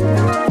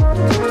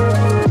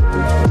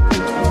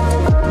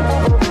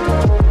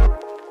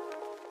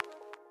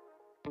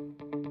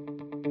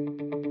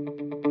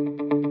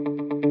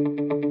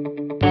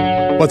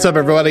 What's up,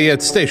 everybody?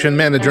 It's Station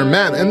Manager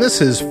Matt, and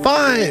this is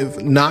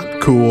 5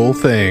 Not Cool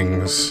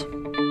Things.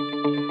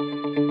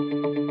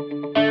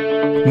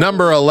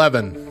 Number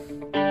 11.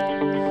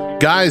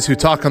 Guys who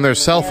talk on their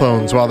cell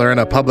phones while they're in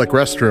a public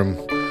restroom.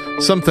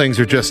 Some things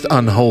are just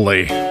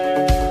unholy.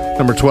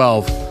 Number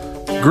 12.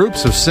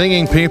 Groups of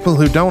singing people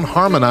who don't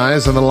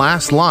harmonize on the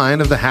last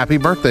line of the Happy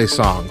Birthday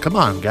song. Come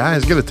on,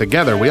 guys, get it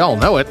together. We all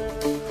know it.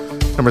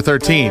 Number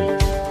 13.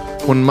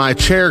 When my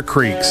chair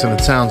creaks and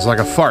it sounds like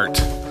a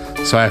fart,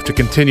 so I have to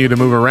continue to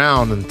move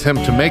around and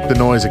attempt to make the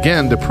noise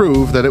again to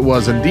prove that it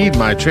was indeed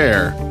my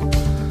chair.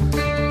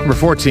 Number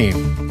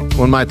 14.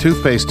 When my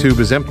toothpaste tube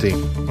is empty,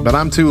 but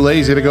I'm too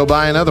lazy to go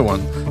buy another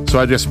one, so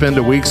I just spend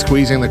a week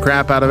squeezing the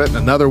crap out of it and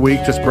another week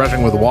just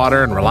brushing with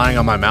water and relying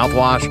on my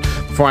mouthwash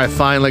before I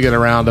finally get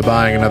around to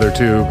buying another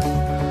tube.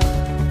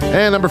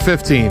 And number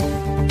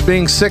 15.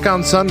 Being sick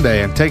on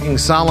Sunday and taking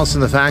solace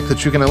in the fact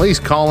that you can at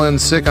least call in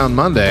sick on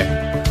Monday.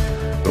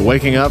 but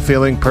waking up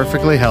feeling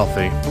perfectly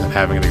healthy and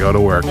having to go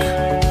to work.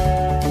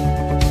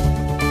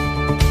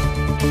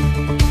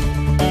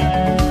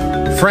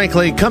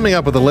 Frankly, coming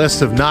up with a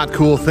list of not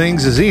cool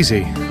things is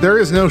easy. There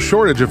is no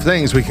shortage of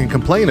things we can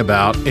complain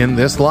about in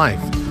this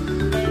life.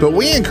 But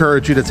we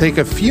encourage you to take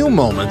a few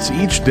moments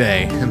each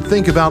day and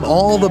think about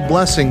all the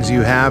blessings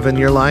you have in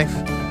your life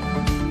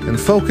and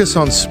focus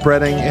on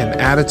spreading an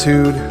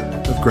attitude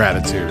of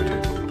gratitude.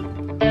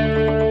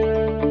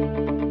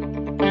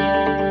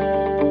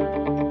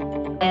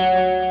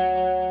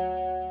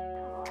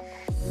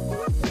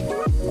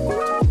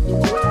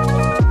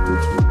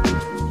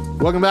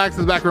 Welcome back to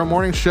the Back Row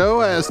Morning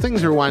Show as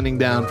things are winding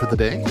down for the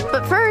day.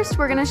 But first,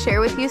 we're going to share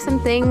with you some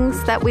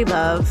things that we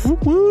love.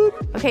 Whoop,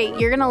 whoop. Okay,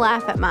 you're going to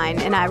laugh at mine,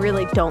 and I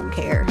really don't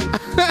care.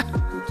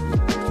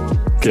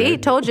 See,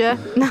 told you.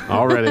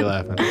 Already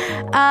laughing.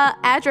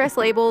 Address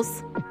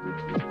labels.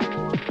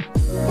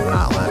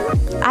 Not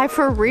laughing. I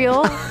for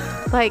real,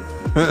 like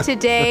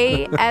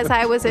today, as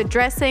I was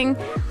addressing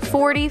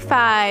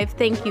 45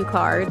 thank you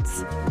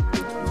cards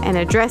and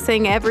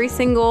addressing every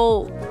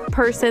single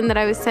person that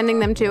I was sending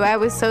them to, I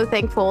was so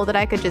thankful that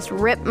I could just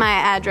rip my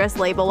address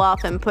label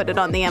off and put it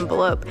on the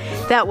envelope.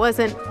 That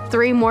wasn't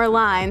 3 more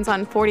lines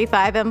on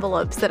 45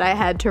 envelopes that I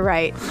had to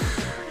write.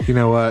 You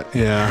know what?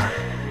 Yeah.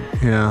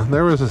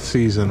 There was a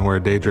season where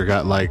Deidre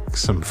got like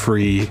some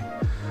free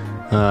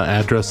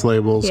address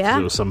labels because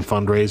it was some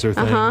fundraiser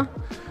thing.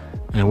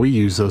 And we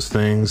used those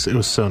things. It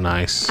was so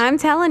nice. I'm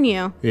telling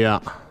you. Yeah.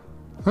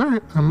 All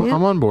right.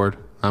 I'm on board.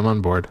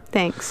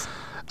 Thanks.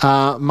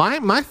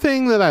 My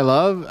thing that I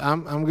love,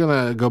 I'm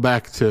gonna go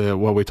back to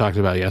what we talked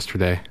about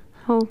yesterday,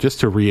 just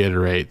to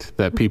reiterate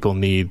that people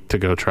need to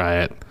go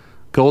try it.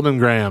 Golden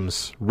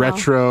Grams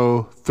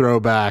retro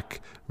throwback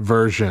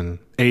version,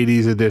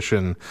 80s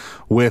edition,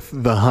 with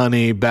the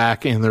honey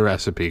back in the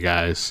recipe,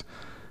 guys.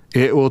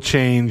 It will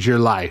change your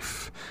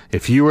life.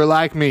 If you were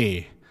like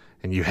me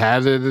and you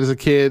had it as a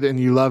kid and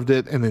you loved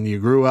it, and then you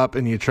grew up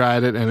and you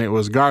tried it and it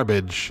was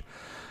garbage,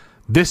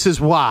 this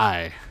is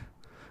why.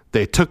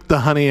 They took the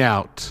honey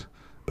out,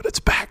 but it's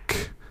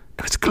back,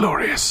 and it's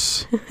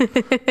glorious.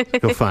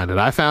 Go find it.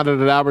 I found it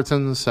at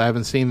Albertsons. I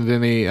haven't seen it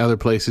any other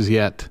places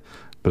yet,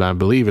 but I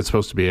believe it's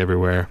supposed to be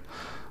everywhere.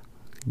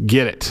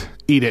 Get it.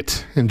 Eat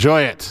it.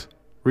 Enjoy it.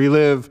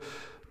 Relive.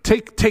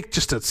 Take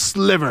just a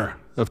sliver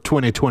of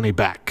 2020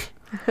 back.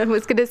 I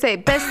was going to say,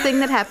 best thing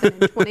that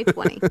happened in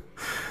 2020. There's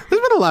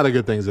been a lot of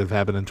good things that have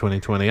happened in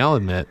 2020, I'll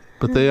admit,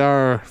 but they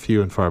are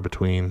few and far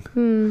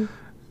between.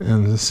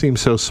 And it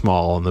seems so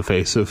small in the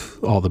face of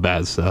all the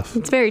bad stuff.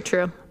 It's very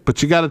true.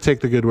 But you got to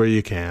take the good where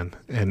you can.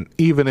 And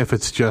even if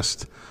it's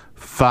just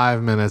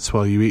 5 minutes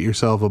while you eat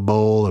yourself a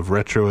bowl of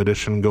retro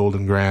edition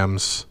Golden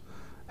Grams,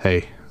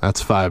 hey,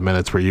 that's 5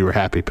 minutes where you were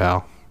happy,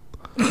 pal.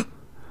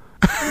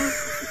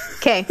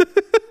 Okay.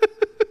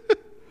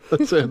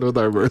 Let's end with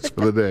our verse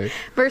for the day.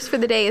 Verse for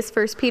the day is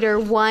 1 Peter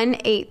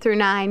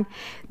 1:8-9.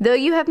 Though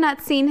you have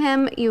not seen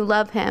him, you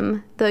love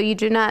him. Though you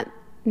do not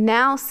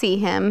now see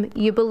him,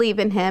 you believe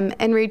in him,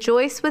 and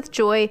rejoice with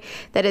joy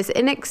that is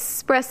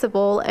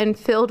inexpressible and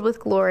filled with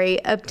glory,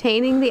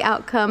 obtaining the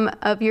outcome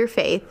of your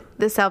faith,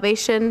 the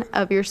salvation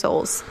of your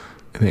souls.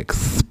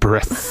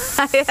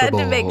 Inexpressible. I had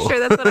to make sure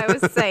that's what I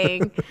was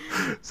saying.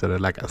 Said it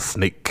like a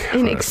snake for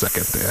a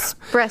second there.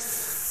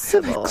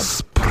 Inexpressible.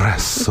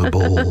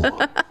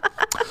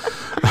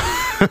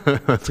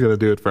 That's going to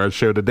do it for our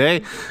show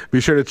today.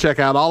 Be sure to check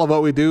out all of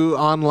what we do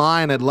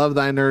online at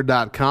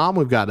lovethynerd.com.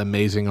 We've got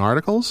amazing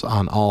articles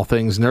on all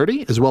things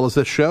nerdy, as well as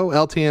this show,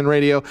 LTN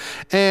Radio,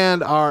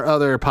 and our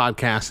other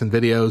podcasts and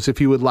videos.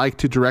 If you would like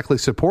to directly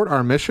support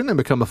our mission and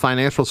become a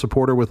financial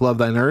supporter with Love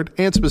Thy Nerd,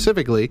 and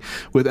specifically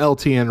with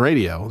LTN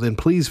Radio, then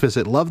please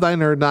visit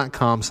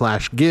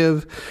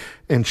lovethynerd.com/give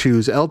and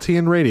choose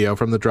LTN Radio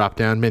from the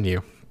drop-down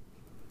menu.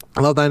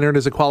 Love Thy Nerd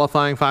is a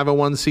qualifying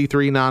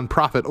 501c3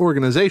 nonprofit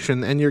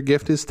organization, and your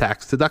gift is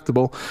tax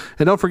deductible.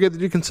 And don't forget that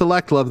you can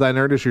select Love Thy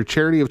Nerd as your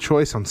charity of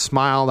choice on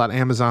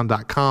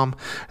smile.amazon.com,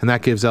 and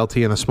that gives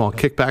LTN a small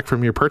kickback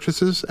from your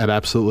purchases at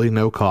absolutely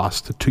no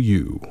cost to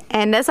you.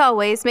 And as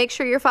always, make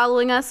sure you're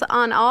following us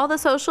on all the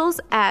socials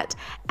at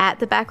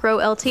the Back Row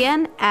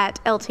LTN, at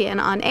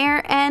LTN On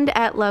Air, and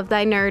at Love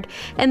Thy Nerd.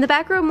 And the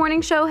Back Row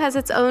Morning Show has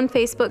its own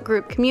Facebook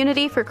group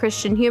community for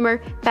Christian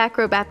humor, Back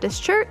Row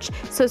Baptist Church.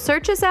 So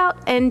search us out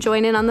and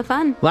join in on the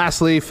fun.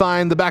 Lastly,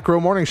 find the Back Row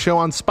Morning Show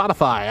on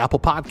Spotify, Apple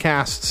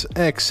Podcasts,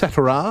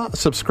 etc.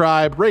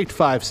 Subscribe, rate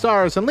 5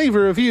 stars, and leave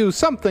a review,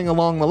 something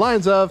along the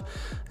lines of,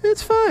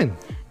 it's fine.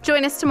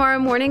 Join us tomorrow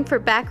morning for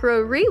Back Row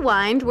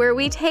Rewind, where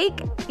we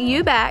take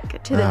you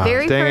back to the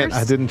very first.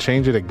 I didn't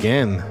change it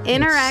again.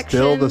 Interaction. It's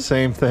still the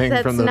same thing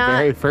from the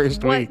very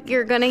first week. What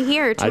you're going to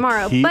hear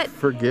tomorrow. I keep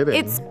forgetting.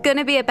 It's going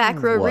to be a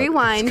Back Row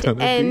Rewind,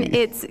 and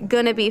it's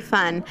going to be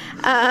fun.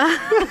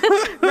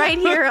 Right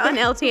here on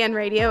LTN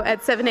Radio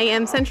at 7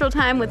 a.m. Central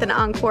Time with an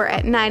encore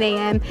at 9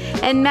 a.m.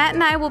 And Matt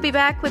and I will be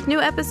back with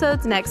new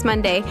episodes next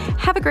Monday.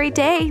 Have a great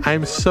day.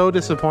 I'm so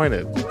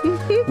disappointed.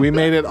 We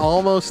made it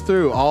almost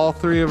through all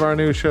 3 of our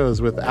new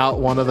shows without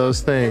one of those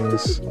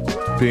things.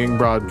 being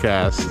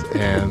broadcast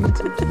and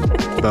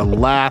the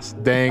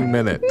last dang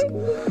minute.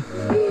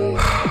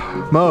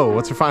 Mo,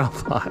 what's your final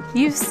thought?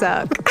 You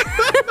suck.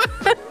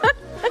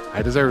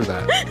 I deserve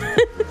that.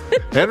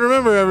 And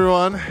remember,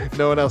 everyone, if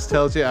no one else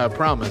tells you, I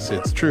promise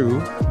it's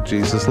true.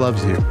 Jesus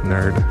loves you,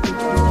 nerd.